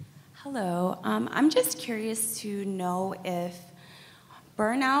 Hello, I'm just curious to know if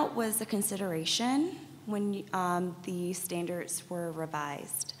burnout was a consideration when the standards were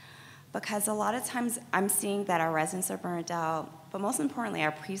revised. Because a lot of times I'm seeing that our residents are burnt out, but most importantly,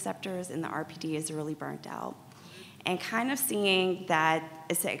 our preceptors in the RPD is really burnt out. And kind of seeing that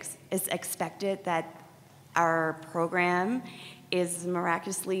it's expected that our program is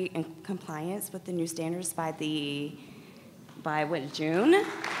miraculously in compliance with the new standards by June,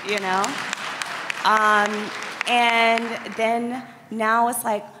 you know? And then now it's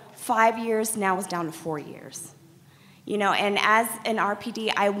like 5 years, now it's down to 4 years. You know, and as an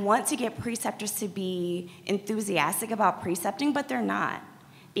RPD, I want to get preceptors to be enthusiastic about precepting, but they're not.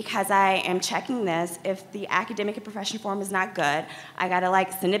 Because I am checking this, if the academic and professional form is not good, I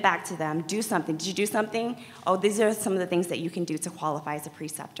gotta send it back to them, do something. Did you do something? Oh, these are some of the things that you can do to qualify as a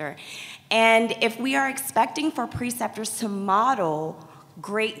preceptor. And if we are expecting for preceptors to model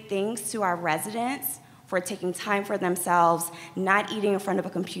great things to our residents for taking time for themselves, not eating in front of a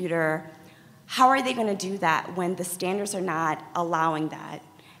computer, how are they gonna do that when the standards are not allowing that?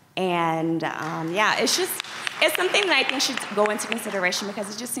 And yeah, it's something that I think should go into consideration,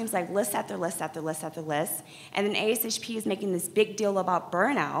 because it just seems like list after list after list after list. And then ASHP is making this big deal about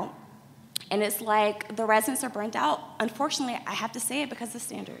burnout. And it's like the residents are burnt out. Unfortunately, I have to say it because of the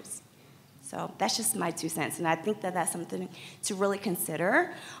standards. So that's just my 2 cents. And I think that that's something to really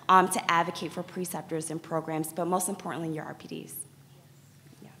consider, to advocate for preceptors and programs, but most importantly, your RPDs.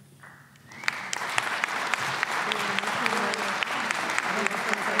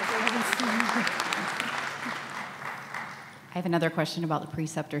 I have another question about the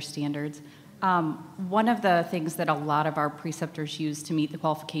preceptor standards. One of the things that a lot of our preceptors used to meet the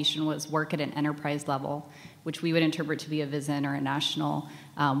qualification was work at an enterprise level, which we would interpret to be a VISN or a national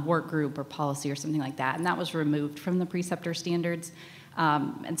work group or policy or something like that, and that was removed from the preceptor standards.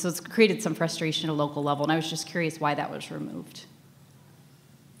 And so it's created some frustration at a local level, and I was just curious why that was removed.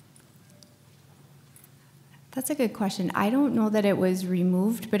 That's a good question. I don't know that it was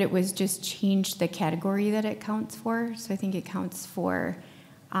removed, but it was just changed the category that it counts for. So I think it counts for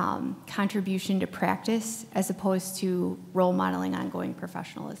contribution to practice as opposed to role modeling ongoing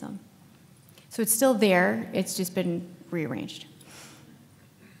professionalism. So it's still there, it's just been rearranged.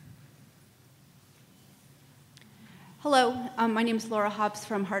 Hello, my name is Laura Hobbs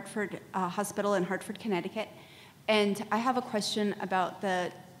from Hartford Hospital in Hartford, Connecticut. And I have a question about the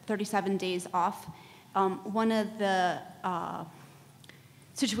 37 days off. One of the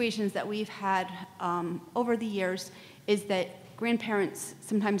situations that we've had over the years is that grandparents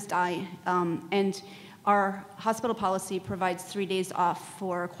sometimes die, and our hospital policy provides 3 days off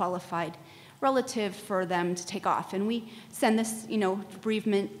for a qualified relative for them to take off. And we send this,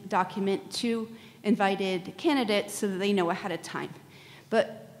 bereavement document to invited candidates so that they know ahead of time.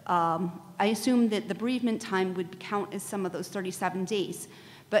 But I assume that the bereavement time would count as some of those 37 days.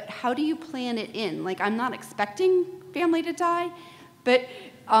 But how do you plan it in? I'm not expecting family to die, but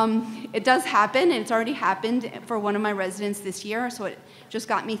it does happen, and it's already happened for one of my residents this year, so it just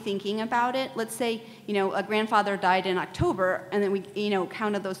got me thinking about it. Let's say, a grandfather died in October, and then we,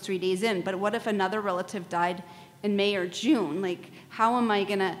 counted those 3 days in, but what if another relative died in May or June? How am I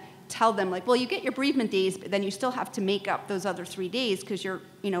gonna tell them, well, you get your bereavement days, but then you still have to make up those other 3 days because you're,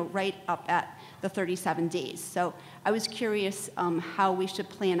 right up at the 37 days. So I was curious how we should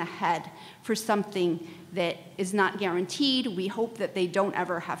plan ahead for something that is not guaranteed. We hope that they don't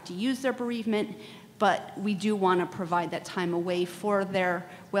ever have to use their bereavement, but we do want to provide that time away for their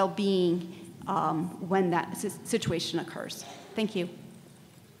well-being when that situation occurs. Thank you.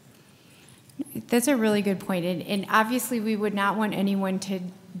 That's a really good point. And obviously, we would not want anyone to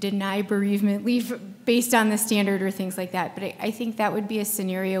deny bereavement leave based on the standard or things like that. But I think that would be a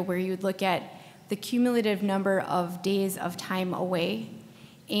scenario where you would look at the cumulative number of days of time away.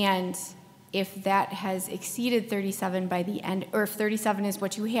 And if that has exceeded 37 by the end, or if 37 is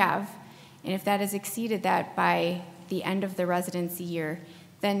what you have, and if that has exceeded that by the end of the residency year,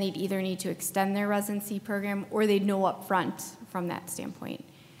 then they'd either need to extend their residency program or they'd know up front from that standpoint.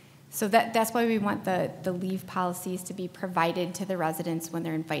 So that's why we want the leave policies to be provided to the residents when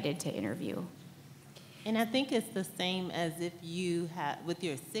they're invited to interview. And I think it's the same as if you have, with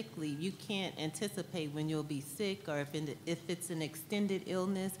your sick leave, you can't anticipate when you'll be sick or if it's an extended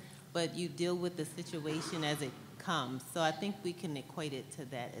illness, but you deal with the situation as it comes. So I think we can equate it to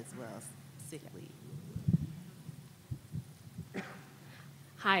that as well, sick leave.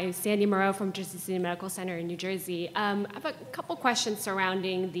 Hi, Sandy Moreau from Jersey City Medical Center in New Jersey. I have a couple questions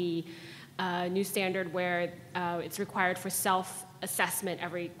surrounding the new standard where it's required for self-assessment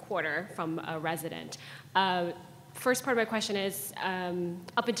every quarter from a resident. First part of my question is,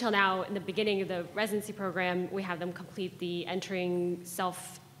 up until now, in the beginning of the residency program, we have them complete the entering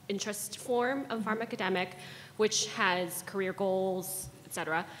self-interest form of pharmacodemic, which has career goals, et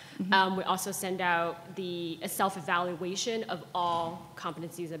cetera. We also send out a self-evaluation of all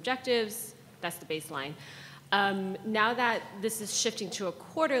competencies objectives. That's the baseline. Now that this is shifting to a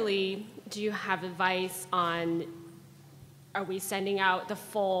quarterly, do you have advice on, are we sending out the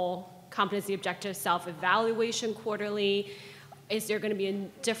full competency objective self-evaluation quarterly? Is there going to be a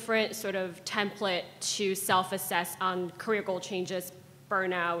different sort of template to self-assess on career goal changes,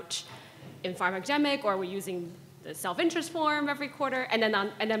 burnout in pharmacodemic, or are we using the self-interest form every quarter? And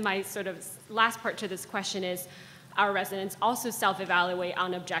then my sort of last part to this question is, our residents also self-evaluate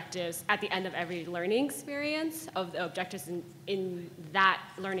on objectives at the end of every learning experience of the objectives in that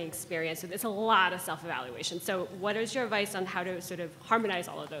learning experience. So there's a lot of self-evaluation. So what is your advice on how to sort of harmonize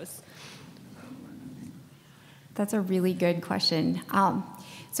all of those? That's a really good question.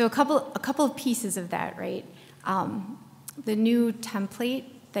 So a couple of pieces of that, right? The new template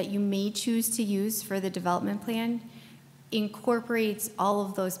that you may choose to use for the development plan incorporates all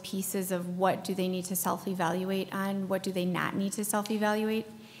of those pieces of what do they need to self-evaluate on, what do they not need to self-evaluate.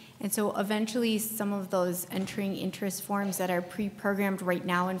 And so eventually some of those entering interest forms that are pre-programmed right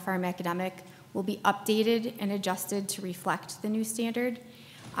now in pharmacodemic will be updated and adjusted to reflect the new standard.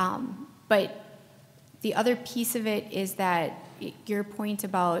 But the other piece of it is that your point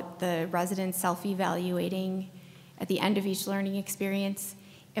about the residents self-evaluating at the end of each learning experience,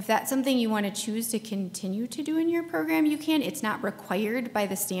 if that's something you want to choose to continue to do in your program, you can. It's not required by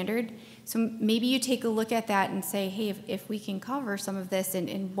the standard. So maybe you take a look at that and say, hey, if we can cover some of this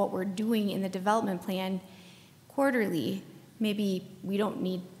in what we're doing in the development plan quarterly, maybe we don't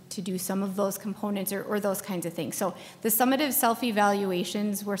need to do some of those components or those kinds of things. So the summative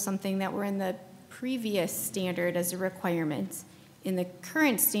self-evaluations were something that were in the previous standard as a requirement. In the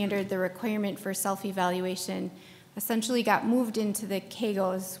current standard, the requirement for self-evaluation essentially got moved into the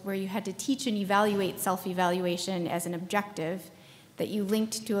KAGOs, where you had to teach and evaluate self-evaluation as an objective that you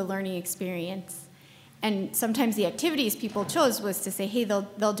linked to a learning experience. And sometimes the activities people chose was to say, hey,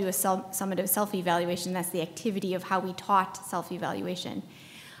 they'll do a summative self-evaluation. That's the activity of how we taught self-evaluation.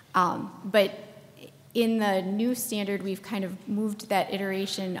 But in the new standard, we've kind of moved that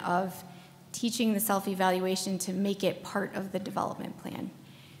iteration of teaching the self-evaluation to make it part of the development plan.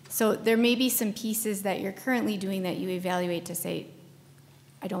 So there may be some pieces that you're currently doing that you evaluate to say,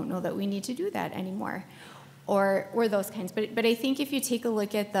 I don't know that we need to do that anymore, or those kinds. But I think if you take a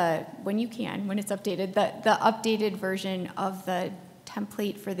look at when it's updated, the updated version of the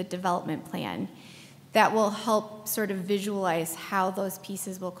template for the development plan, that will help sort of visualize how those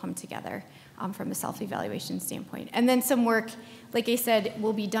pieces will come together from a self-evaluation standpoint. And then some work, like I said,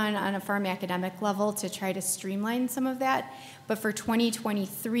 will be done on a pharmacodemic level to try to streamline some of that. But for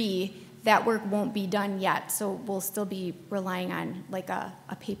 2023, that work won't be done yet. So we'll still be relying on like a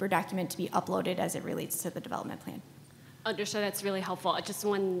paper document to be uploaded as it relates to the development plan. Understood, that's really helpful. Just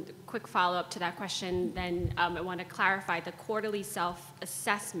one quick follow-up to that question then. I want to clarify the quarterly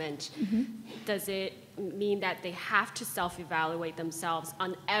self-assessment. Does it mean that they have to self-evaluate themselves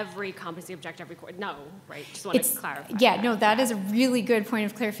on every competency objective every quarter? No, right? Just want to clarify. Yeah, no, that is a really good point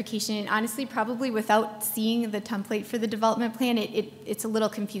of clarification. And honestly, probably without seeing the template for the development plan, it's a little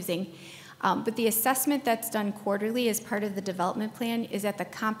confusing. But the assessment that's done quarterly as part of the development plan is at the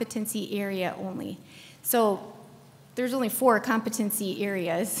competency area only. So there's only 4 competency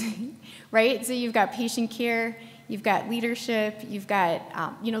areas, right? So you've got patient care, you've got leadership, you've got,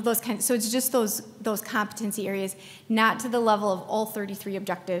 those kinds. So it's just those competency areas, not to the level of all 33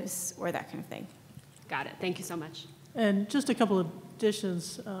 objectives or that kind of thing. Got it. Thank you so much. And just a couple of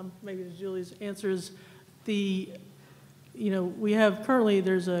additions, maybe to Julie's answers. We have currently,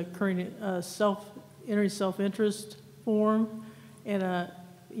 there's a current entering self-interest form and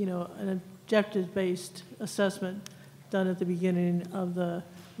an objective-based assessment done at the beginning of the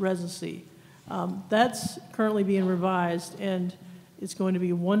residency. That's currently being revised, and it's going to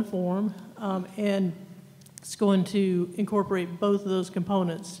be one form, and it's going to incorporate both of those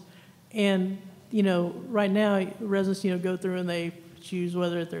components. And right now, residents, go through and they choose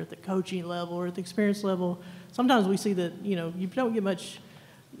whether they're at the coaching level or at the experience level. Sometimes we see that, you don't get much,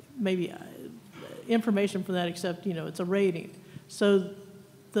 maybe, information from that except, it's a rating. So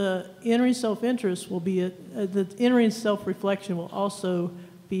the entering self-interest will be, the entering self-reflection will also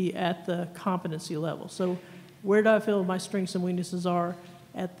be at the competency level. So where do I feel my strengths and weaknesses are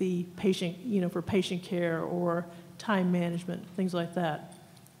at the patient, for patient care or time management, things like that.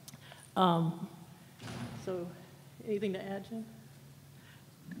 So anything to add, Jim?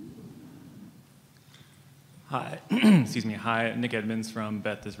 Hi, excuse me. Hi, Nick Edmonds from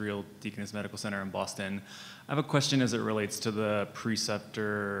Beth Israel Deaconess Medical Center in Boston. I have a question as it relates to the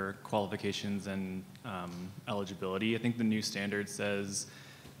preceptor qualifications and eligibility. I think the new standard says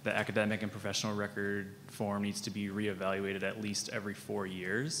the academic and professional record form needs to be reevaluated at least every 4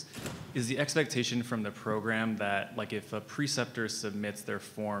 years. Is the expectation from the program that, like, if a preceptor submits their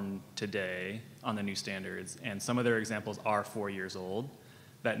form today on the new standards and some of their examples are 4 years old,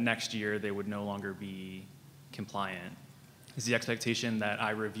 that next year they would no longer be compliant? Is the expectation that I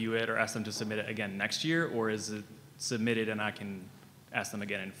review it or ask them to submit it again next year, or is it submitted and I can ask them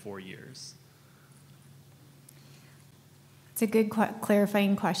again in 4 years? It's a good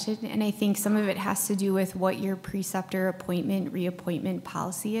clarifying question, and I think some of it has to do with what your preceptor appointment, reappointment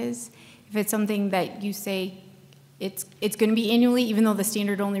policy is. If it's something that you say it's going to be annually, even though the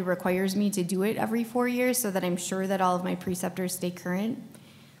standard only requires me to do it every 4 years so that I'm sure that all of my preceptors stay current,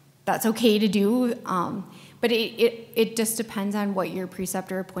 that's okay to do. But it just depends on what your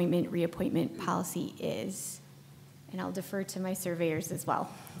preceptor appointment, reappointment policy is. And I'll defer to my surveyors as well.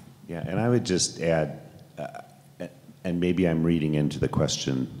 Yeah, and I would just add, and maybe I'm reading into the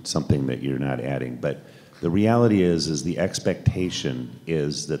question something that you're not adding, but the reality is the expectation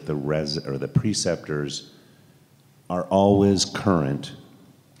is that the preceptors are always current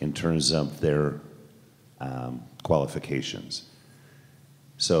in terms of their qualifications.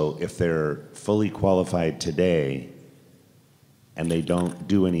 So if they're fully qualified today and they don't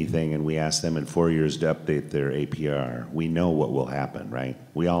do anything and we ask them in 4 years to update their APR, we know what will happen, right?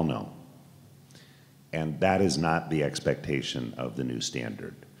 We all know. And that is not the expectation of the new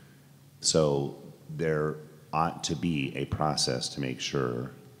standard. So there ought to be a process to make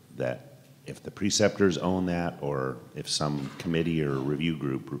sure that if the preceptors own that or if some committee or review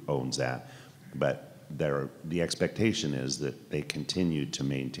group owns that, but the expectation is that they continue to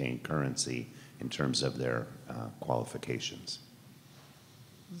maintain currency in terms of their qualifications.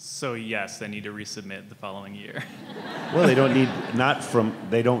 So yes, they need to resubmit the following year. Well, they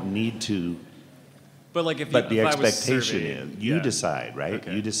don't need to. But like if the if expectation I was is, you decide, right?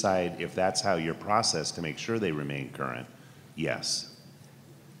 Okay. You decide if that's how you're processed to make sure they remain current. Yes.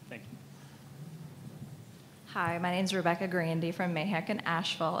 Thank you. Hi, my name is Rebecca Grandy from Mayheck and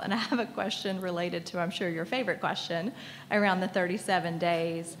Asheville, and I have a question related to, I'm sure, your favorite question around the 37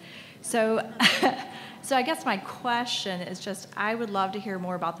 days. So I guess my question is just, I would love to hear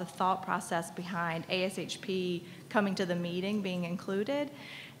more about the thought process behind ASHP coming to the meeting, being included.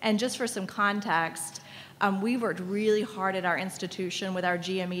 And just for some context, we worked really hard at our institution with our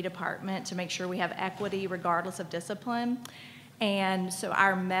GME department to make sure we have equity regardless of discipline. And so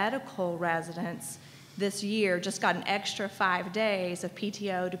our medical residents this year just got an extra 5 days of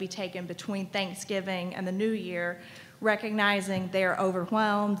PTO to be taken between Thanksgiving and the New Year, recognizing they're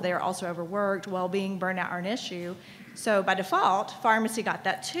overwhelmed, they're also overworked, well-being, burnout are an issue. So by default, pharmacy got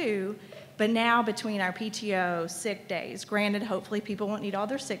that too, but now between our PTO, sick days, granted, hopefully people won't need all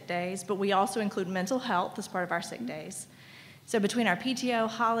their sick days, but we also include mental health as part of our sick days. So between our PTO,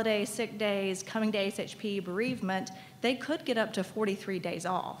 holidays, sick days, coming to ASHP, bereavement, they could get up to 43 days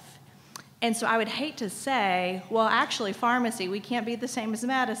off. And so I would hate to say, well, actually, pharmacy, we can't be the same as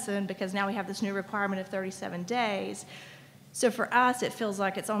medicine because now we have this new requirement of 37 days. So for us, it feels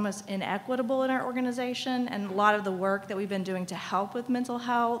like it's almost inequitable in our organization, and a lot of the work that we've been doing to help with mental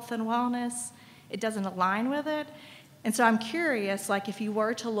health and wellness, it doesn't align with it. And so I'm curious, like if you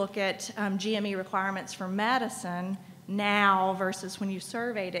were to look at GME requirements for medicine, now versus when you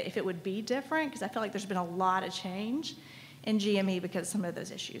surveyed it, if it would be different, because I feel like there's been a lot of change in GME because of some of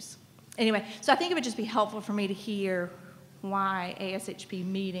those issues. Anyway, so I think it would just be helpful for me to hear why ASHP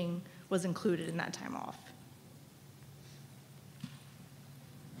meeting was included in that time off.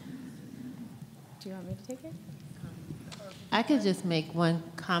 Do you want me to take it? I could just make one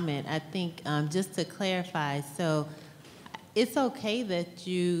comment. I think just to clarify, so it's okay that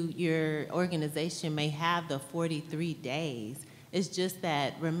your organization may have the 43 days. It's just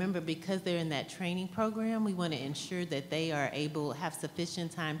that, remember, because they're in that training program, we want to ensure that they are able, have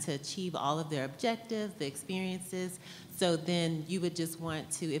sufficient time to achieve all of their objectives, the experiences. So then you would just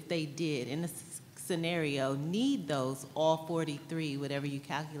want to, if they did, in a scenario, need those, all 43, whatever you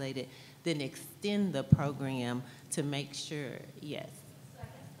calculated, then extend the program to make sure, yes. So I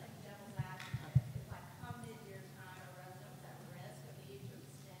guess like devil's advocate, if like come mid-year time, a resident was at risk of needing to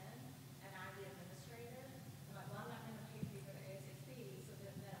extend, and I'm the administrator, I'm like, well, I'm not going to pay for you for the ASHP, so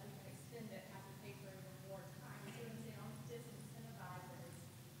then that we can extend it, have to pay for even more time. You see what I'm saying? Almost disincentivizes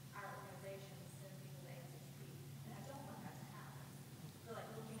our organization to send people to ASHP, and I don't want that to happen. So like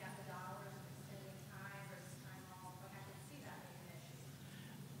looking at the dollars and extending time versus time off, like I can see that being an issue.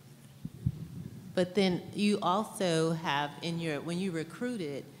 But then you also have in your, when you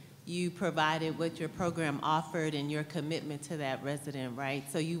recruited, you provided what your program offered and your commitment to that resident, right?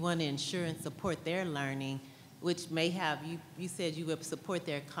 So you want to ensure and support their learning, which may have, you said you would support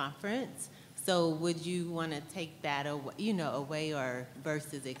their conference. So would you want to take that away, away or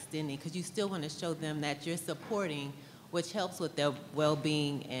versus extending? Because you still want to show them that you're supporting, which helps with their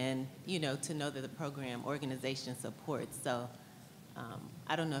well-being and, to know that the program organization supports. So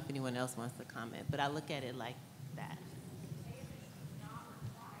I don't know if anyone else wants to comment, but I look at it like that.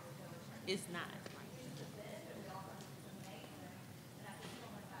 It's not.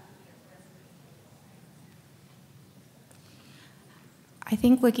 I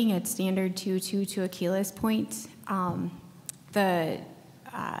think looking at standard 2.2 to Akila's point, the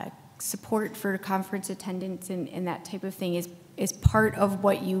support for conference attendance and that type of thing is part of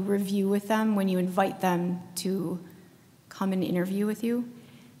what you review with them when you invite them to come and interview with you.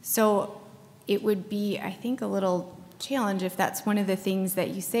 So it would be, I think, a little challenge if that's one of the things that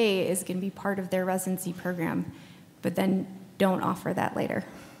you say is going to be part of their residency program, but then don't offer that later.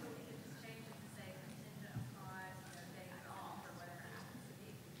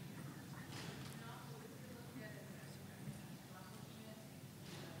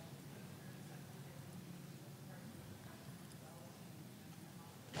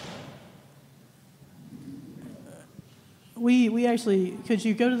 We actually, could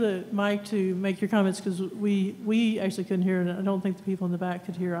you go to the mic to make your comments, because we actually couldn't hear, and I don't think the people in the back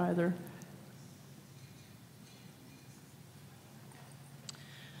could hear either.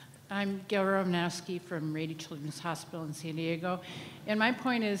 I'm Gail Romnowski from Rady Children's Hospital in San Diego, and my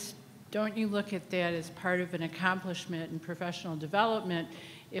point is, don't you look at that as part of an accomplishment in professional development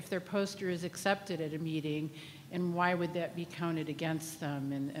if their poster is accepted at a meeting, and why would that be counted against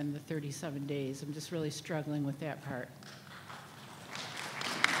them in the 37 days? I'm just really struggling with that part.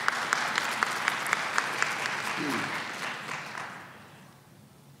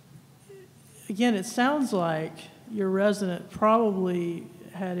 Again, it sounds like your resident probably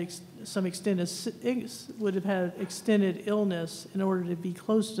had some extended, would have had extended illness in order to be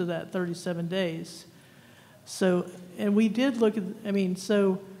close to that 37 days. So, and we did look at,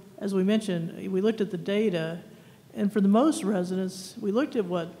 so as we mentioned, we looked at the data, and for the most residents, we looked at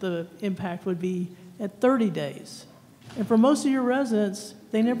what the impact would be at 30 days. And for most of your residents,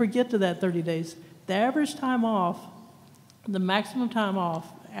 they never get to that 30 days. The average time off, the maximum time off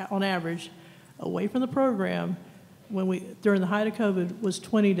on average away from the program during the height of COVID was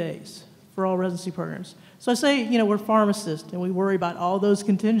 20 days for all residency programs. So I say, we're pharmacists and we worry about all those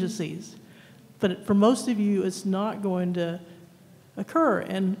contingencies. But for most of you, it's not going to occur.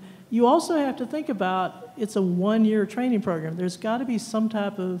 And you also have to think about it's a one-year training program. There's got to be some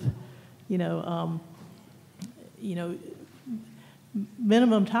type of,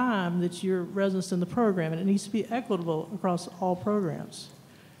 minimum time that you're residents in the program, and it needs to be equitable across all programs.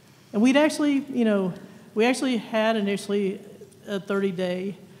 And we actually had initially a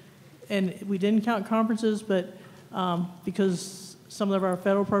 30-day, and we didn't count conferences, but because some of our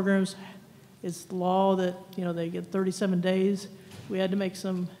federal programs, it's law that they get 37 days, we had to make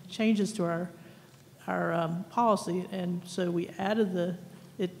some changes to our policy, and so we added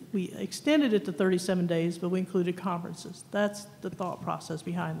we extended it to 37 days, but we included conferences. That's the thought process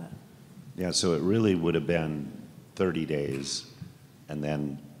behind that. Yeah, so it really would have been 30 days and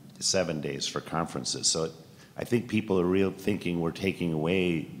then 7 days for conferences. So I think people are thinking we're taking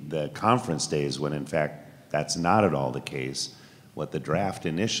away the conference days when in fact That's not at all the case. What the draft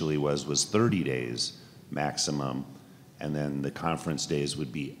initially was 30 days maximum, and then the conference days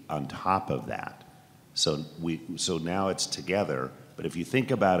would be on top of that. So now it's together, but if you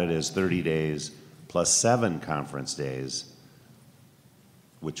think about it as 30 days plus 7 conference days,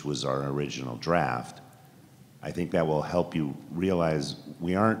 which was our original draft, I think that will help you realize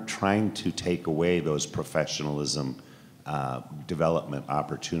we aren't trying to take away those professionalism development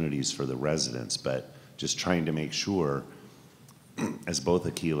opportunities for the residents, but just trying to make sure, as both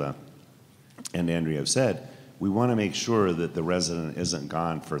Akila and Andrea have said, we want to make sure that the resident isn't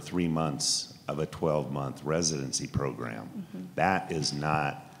gone for 3 months of a 12-month residency program. Mm-hmm. That is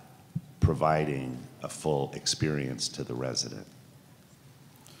not providing a full experience to the resident.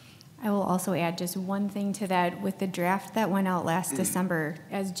 I will also add just one thing to that. With the draft that went out last December,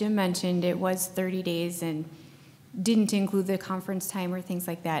 as Jim mentioned, it was 30 days and didn't include the conference time or things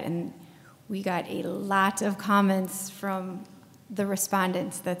like that. And we got a lot of comments from the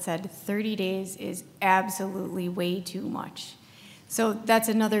respondents that said 30 days is absolutely way too much. So that's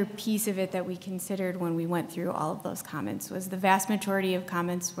another piece of it that we considered when we went through all of those comments, was the vast majority of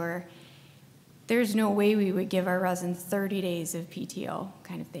comments were, there's no way we would give our residents 30 days of PTO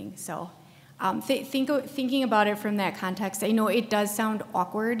kind of thing. So thinking about it from that context, I know it does sound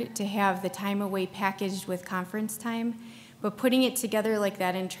awkward to have the time away packaged with conference time, but putting it together like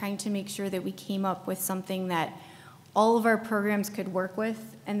that and trying to make sure that we came up with something that all of our programs could work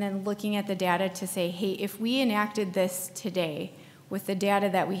with, and then looking at the data to say, hey, if we enacted this today with the data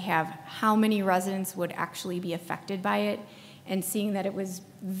that we have, how many residents would actually be affected by it? And seeing that it was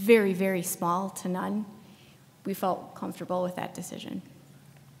very, very small to none, we felt comfortable with that decision.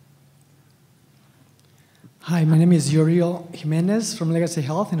 Hi, my name is Uriel Jimenez from Legacy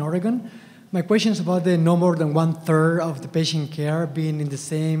Health in Oregon. My question is about the no more than 1/3 of the patient care being in the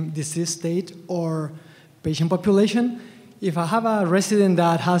same disease state or patient population. If I have a resident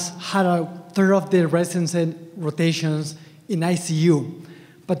that has had 1/3 of the residents and rotations in ICU,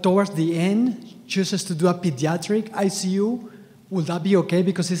 but towards the end chooses to do a pediatric ICU, will that be okay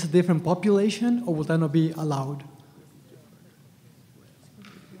because it's a different population, or will that not be allowed?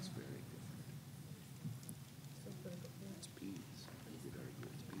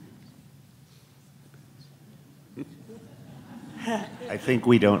 I think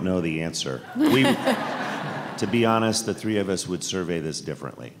we don't know the answer. To be honest, the 3 of us would survey this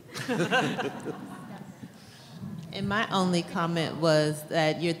differently. And my only comment was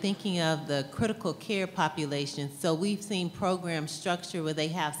that you're thinking of the critical care population. So we've seen program structure where they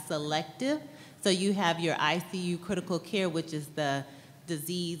have selective. So you have your ICU critical care, which is the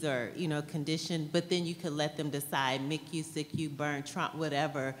disease or condition, but then you could let them decide MICU, SICU, burn, trauma,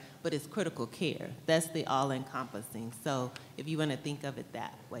 whatever, but it's critical care. That's the all-encompassing. So if you want to think of it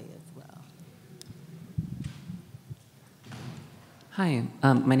that way as well. Hi,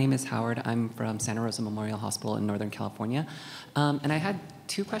 my name is Howard. I'm from Santa Rosa Memorial Hospital in Northern California. And I had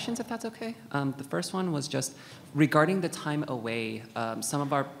 2 questions, if that's okay. The first one was just regarding the time away. Some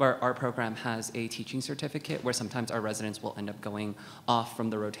of our program has a teaching certificate where sometimes our residents will end up going off from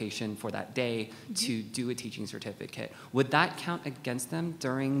the rotation for that day to do a teaching certificate. Would that count against them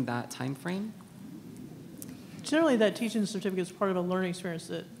during that time frame? Generally, that teaching certificate is part of a learning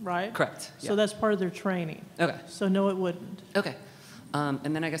experience, right? Correct. So that's part of their training. Okay. So no, it wouldn't. Okay.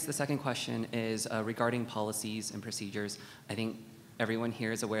 And then I guess the second question is regarding policies and procedures. I think everyone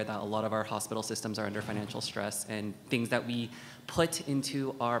here is aware that a lot of our hospital systems are under financial stress, and things that we put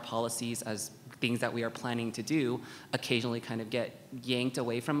into our policies as things that we are planning to do occasionally kind of get yanked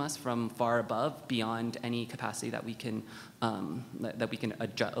away from us from far above, beyond any capacity that we can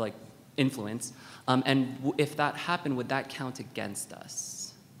adjust, influence. And if that happened, would that count against us?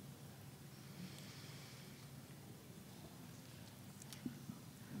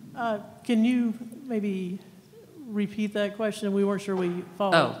 Can you maybe repeat that question? We weren't sure we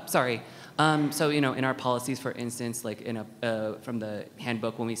followed. Oh, sorry. So, in our policies, for instance, like from the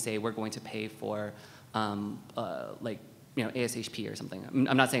handbook, when we say we're going to pay for, ASHP or something.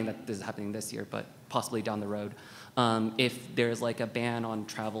 I'm not saying that this is happening this year, but possibly down the road. If there's like a ban on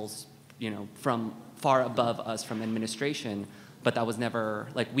travels, from far above us from administration, but that was never,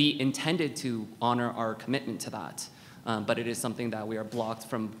 we intended to honor our commitment to that. But it is something that we are blocked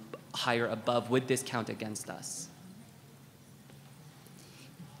from higher above. Would this count against us?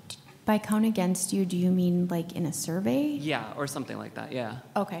 By count against you, do you mean like in a survey? Yeah, or something like that, yeah.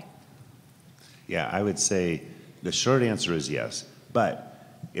 Okay. Yeah, I would say the short answer is yes.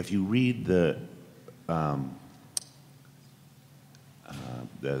 But if you read the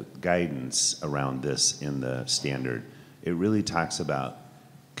guidance around this in the standard, it really talks about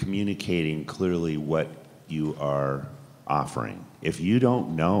communicating clearly what you are offering. If you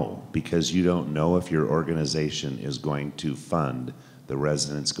don't know, because you don't know if your organization is going to fund the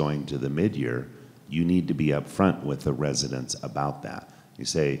residents going to the mid-year, you need to be upfront with the residents about that. You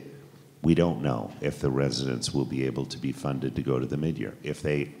say, we don't know if the residents will be able to be funded to go to the mid-year. If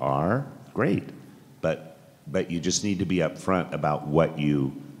they are, great, but you just need to be upfront about what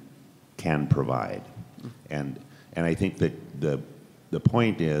you can provide. And I think that the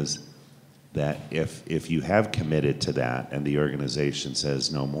point is that if you have committed to that and the organization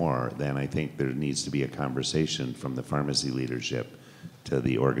says no more, then I think there needs to be a conversation from the pharmacy leadership to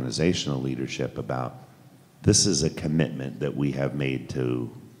the organizational leadership about this is a commitment that we have made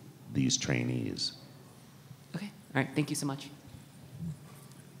to these trainees. Okay, all right, thank you so much.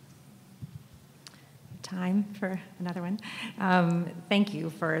 Time for another one. Thank you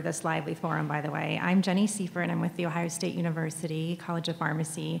for this lively forum, by the way. I'm Jenny Seifert, and I'm with the Ohio State University College of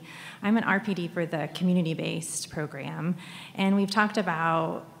Pharmacy. I'm an RPD for the community-based program, and we've talked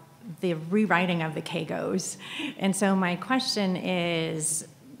about the rewriting of the KGOs. And so my question is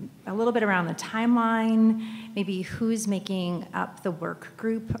a little bit around the timeline, maybe who's making up the work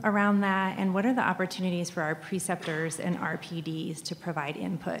group around that, and what are the opportunities for our preceptors and RPDs to provide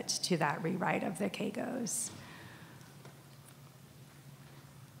input to that rewrite of the KGOs?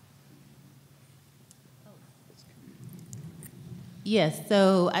 Yes,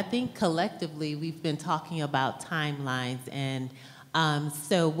 so I think collectively we've been talking about timelines, and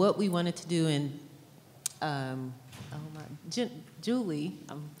so what we wanted to do in Julie,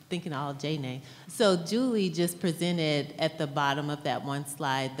 I'm thinking all J name. So Julie just presented at the bottom of that one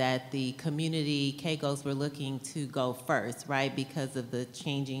slide that the community KGOs were looking to go first, right, because of the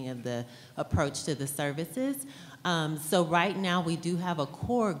changing of the approach to the services. So right now we do have a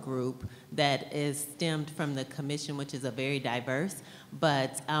core group that is stemmed from the commission, which is a very diverse,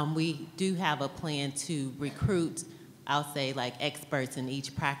 but we do have a plan to recruit, I'll say, like experts in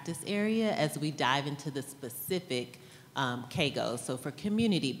each practice area as we dive into the specific KGOs. So for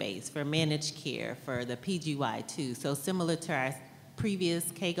community-based, for managed care, for the PGY too. So similar to our previous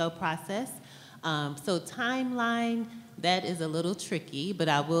KGO process. So timeline, that is a little tricky, but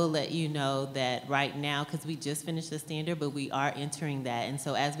I will let you know that right now, because we just finished the standard, but we are entering that. And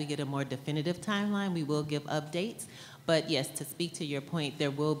so as we get a more definitive timeline, we will give updates. But yes, to speak to your point,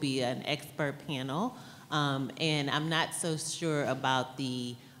 there will be an expert panel. And I'm not so sure about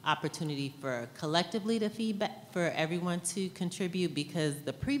the opportunity for collectively to feedback, for everyone to contribute, because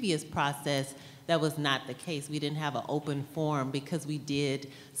the previous process, that was not the case. We didn't have an open forum because we did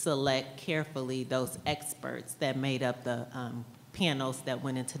select carefully those experts that made up the panels that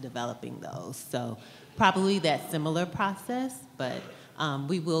went into developing those. So probably that similar process, but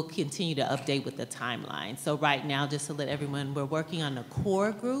we will continue to update with the timeline. So right now, just to let everyone, we're working on a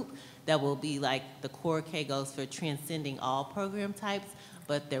core group that will be like the core KGOs for transcending all program types,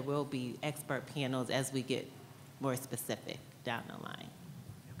 but there will be expert panels as we get more specific down the line.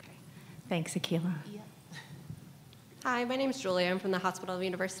 Okay. Thanks, Akila. Yeah. Hi, my name is Julia. I'm from the Hospital of the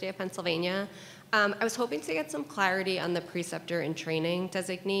University of Pennsylvania. I was hoping to get some clarity on the preceptor in training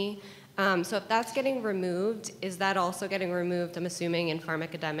designee. So if that's getting removed, is that also getting removed, I'm assuming, in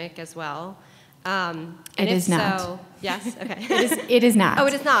pharmacademic as well? And it is not. So, yes? Okay. It is not. Oh,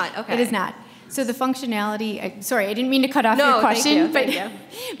 it is not. Okay. It is not. So the functionality, sorry, I didn't mean to cut off no, your question, thank you.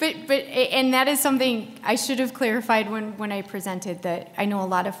 but and that is something I should have clarified when I presented, that I know a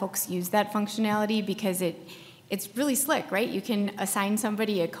lot of folks use that functionality because it's really slick, right? You can assign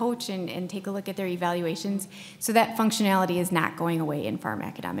somebody a coach and take a look at their evaluations. So that functionality is not going away in pharm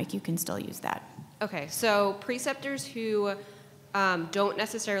academic. You can still use that. Okay, so preceptors who don't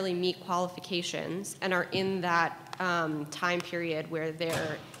necessarily meet qualifications and are in that time period where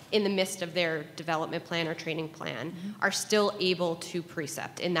they're in the midst of their development plan or training plan are still able to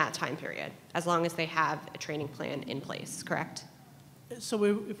precept in that time period, as long as they have a training plan in place, correct? So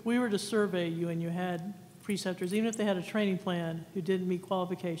if we were to survey you and you had preceptors, even if they had a training plan who didn't meet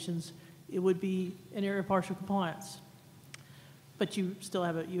qualifications, it would be an area of partial compliance. But you still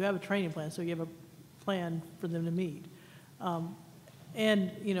have a training plan, so you have a plan for them to meet.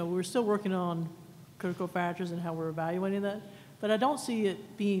 And we're still working on critical factors and how we're evaluating that. But I don't see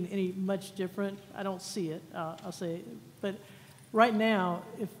it being any much different. I don't see it. I'll say it. But right now,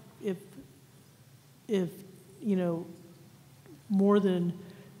 if more than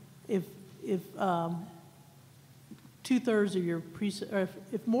if 2/3 of your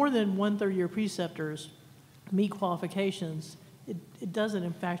if more than 1/3 of your preceptors meet qualifications, it doesn't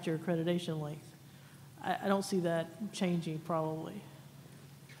impact your accreditation length. I don't see that changing probably.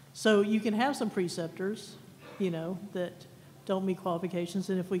 So you can have some preceptors, that don't meet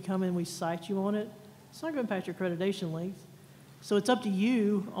qualifications, and if we come in, we cite you on it, it's not going to impact your accreditation length. So it's up to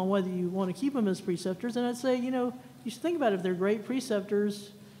you on whether you want to keep them as preceptors. And I'd say, you know, you should think about it. If they're great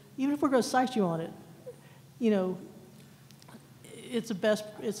preceptors, even if we're going to cite you on it, you know, it's an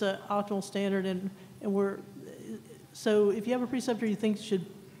optimal standard, so if you have a preceptor you think should,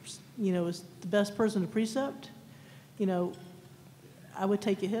 you know, is the best person to precept, you know, I would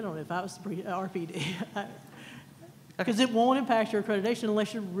take a hit on it if I was the RPD. Because it won't impact your accreditation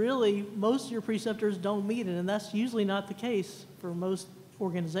unless most of your preceptors don't meet it, and that's usually not the case for most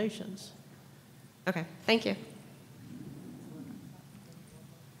organizations. Okay, thank you.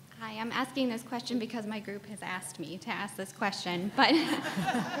 Hi, I'm asking this question because my group has asked me to ask this question. But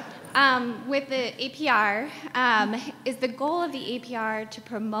with the APR, is the goal of the APR to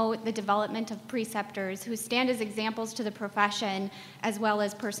promote the development of preceptors who stand as examples to the profession as well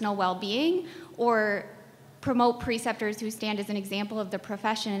as personal well-being, or promote preceptors who stand as an example of the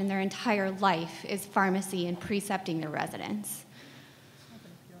profession in their entire life is pharmacy and precepting their residents?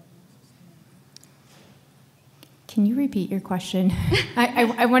 Can you repeat your question?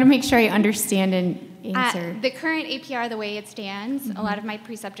 I want to make sure I understand and answer. The current APR, the way it stands, a lot of my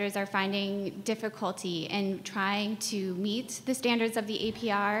preceptors are finding difficulty in trying to meet the standards of the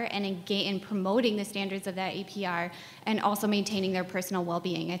APR and in promoting the standards of that APR and also maintaining their personal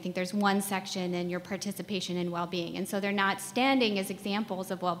well-being. I think there's one section in your participation in well-being. And so they're not standing as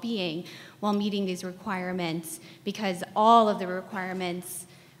examples of well-being while meeting these requirements because all of the requirements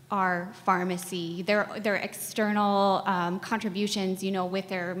are pharmacy. Their external contributions, you know, with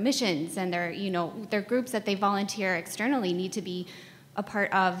their missions and their groups that they volunteer externally need to be a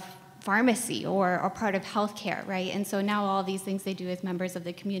part of pharmacy or a part of healthcare, right? And so now all these things they do as members of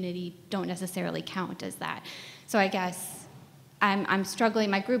the community don't necessarily count as that. So I guess I'm struggling,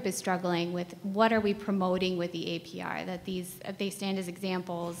 my group is struggling with what are we promoting with the APR, that they stand as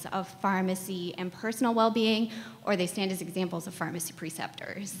examples of pharmacy and personal well-being, or they stand as examples of pharmacy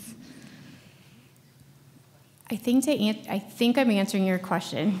preceptors? I think I'm answering your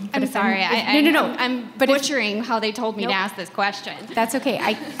question. I'm sorry. No. I'm butchering how they told me to ask this question. That's okay.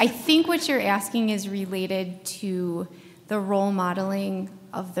 I think what you're asking is related to the role modeling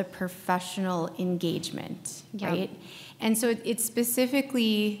of the professional engagement, right? And so it's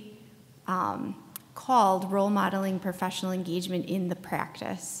specifically called role modeling professional engagement in the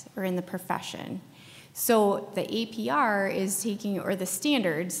practice or in the profession. So the APR is taking, or the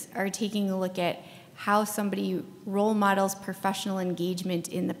standards are taking a look at how somebody role models professional engagement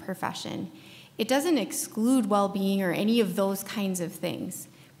in the profession. It doesn't exclude well-being or any of those kinds of things,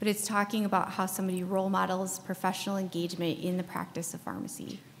 but it's talking about how somebody role models professional engagement in the practice of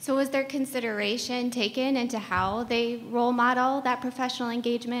pharmacy. So was there consideration taken into how they role model that professional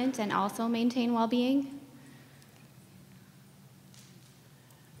engagement and also maintain well-being?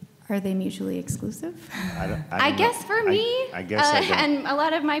 Are they mutually exclusive? I guess for me, I guess I don't. And a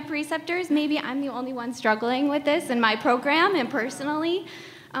lot of my preceptors, maybe I'm the only one struggling with this in my program and personally.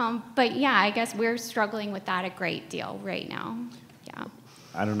 But yeah, I guess we're struggling with that a great deal right now. Yeah.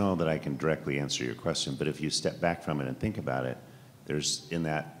 I don't know that I can directly answer your question, but if you step back from it and think about it, there's in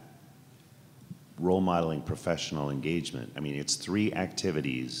that role modeling professional engagement, I mean, it's 3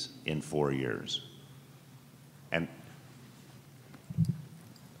 activities in 4 years. And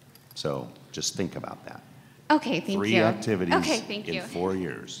so just think about that. Okay, thank you. 3 activities in 4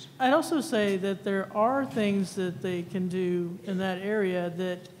 years. I'd also say that there are things that they can do in that area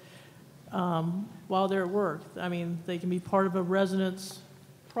that while they're at work. I mean, they can be part of a residence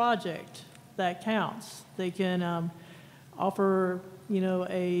project that counts. They can offer,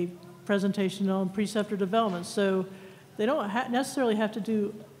 a presentation on preceptor development. So they don't necessarily have to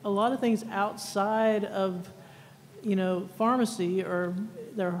do a lot of things outside of, pharmacy or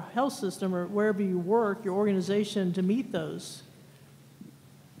their health system or wherever you work, your organization, to meet those.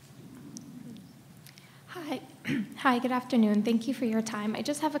 Hi, good afternoon. Thank you for your time. I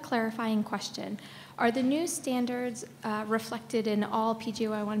just have a clarifying question. Are the new standards reflected in all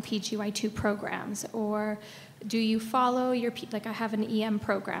PGY1, PGY2 programs, or do you follow your, like I have an EM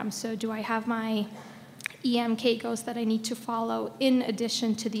program, so do I have my EM KGOs that I need to follow in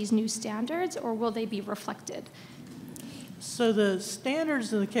addition to these new standards, or will they be reflected? So the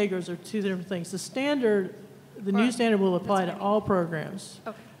standards and the KGOs are 2 different things. The new standard will apply to all programs.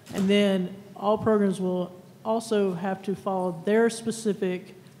 Okay. And then all programs will also have to follow their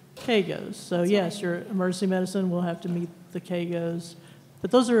specific KGOs. So yes, your emergency medicine will have to meet the KGOs,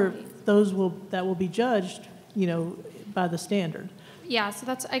 but that will be judged, by the standard. Yeah,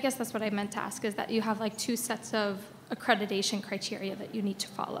 so I guess that's what I meant to ask, is that you have like 2 sets of accreditation criteria that you need to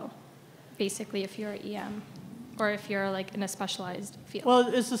follow, basically, if you're an EM or if you're like in a specialized field? Well,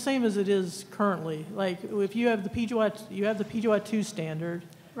 it's the same as it is currently. Like if you have the PGY2 standard,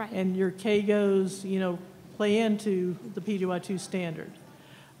 Right. and your KGOs, play into the PGY2 standard.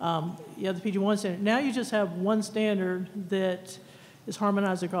 You have the PG1 standard. Now you just have one standard that is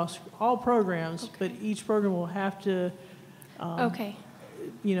harmonized across all programs, Okay. but each program will have to, Okay.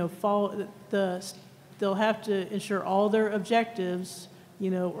 follow they'll have to ensure all their objectives,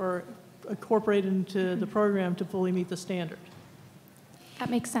 are incorporated into the program to fully meet the standard. That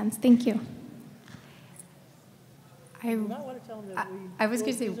makes sense. Thank you. You might want to tell them that I was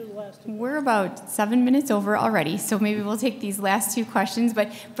going to say, these are the last two. we're about 7 minutes over already, so maybe we'll take these last two questions.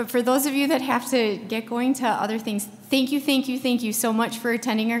 But for those of you that have to get going to other things, thank you so much for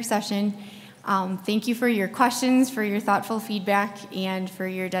attending our session. Thank you for your questions, for your thoughtful feedback, and for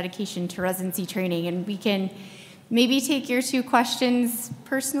your dedication to residency training. And we can maybe take your two questions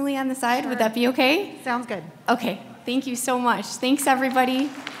personally on the side. Would that be okay? Sounds good. Okay. Thank you so much. Thanks,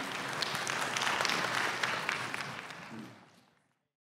 everybody.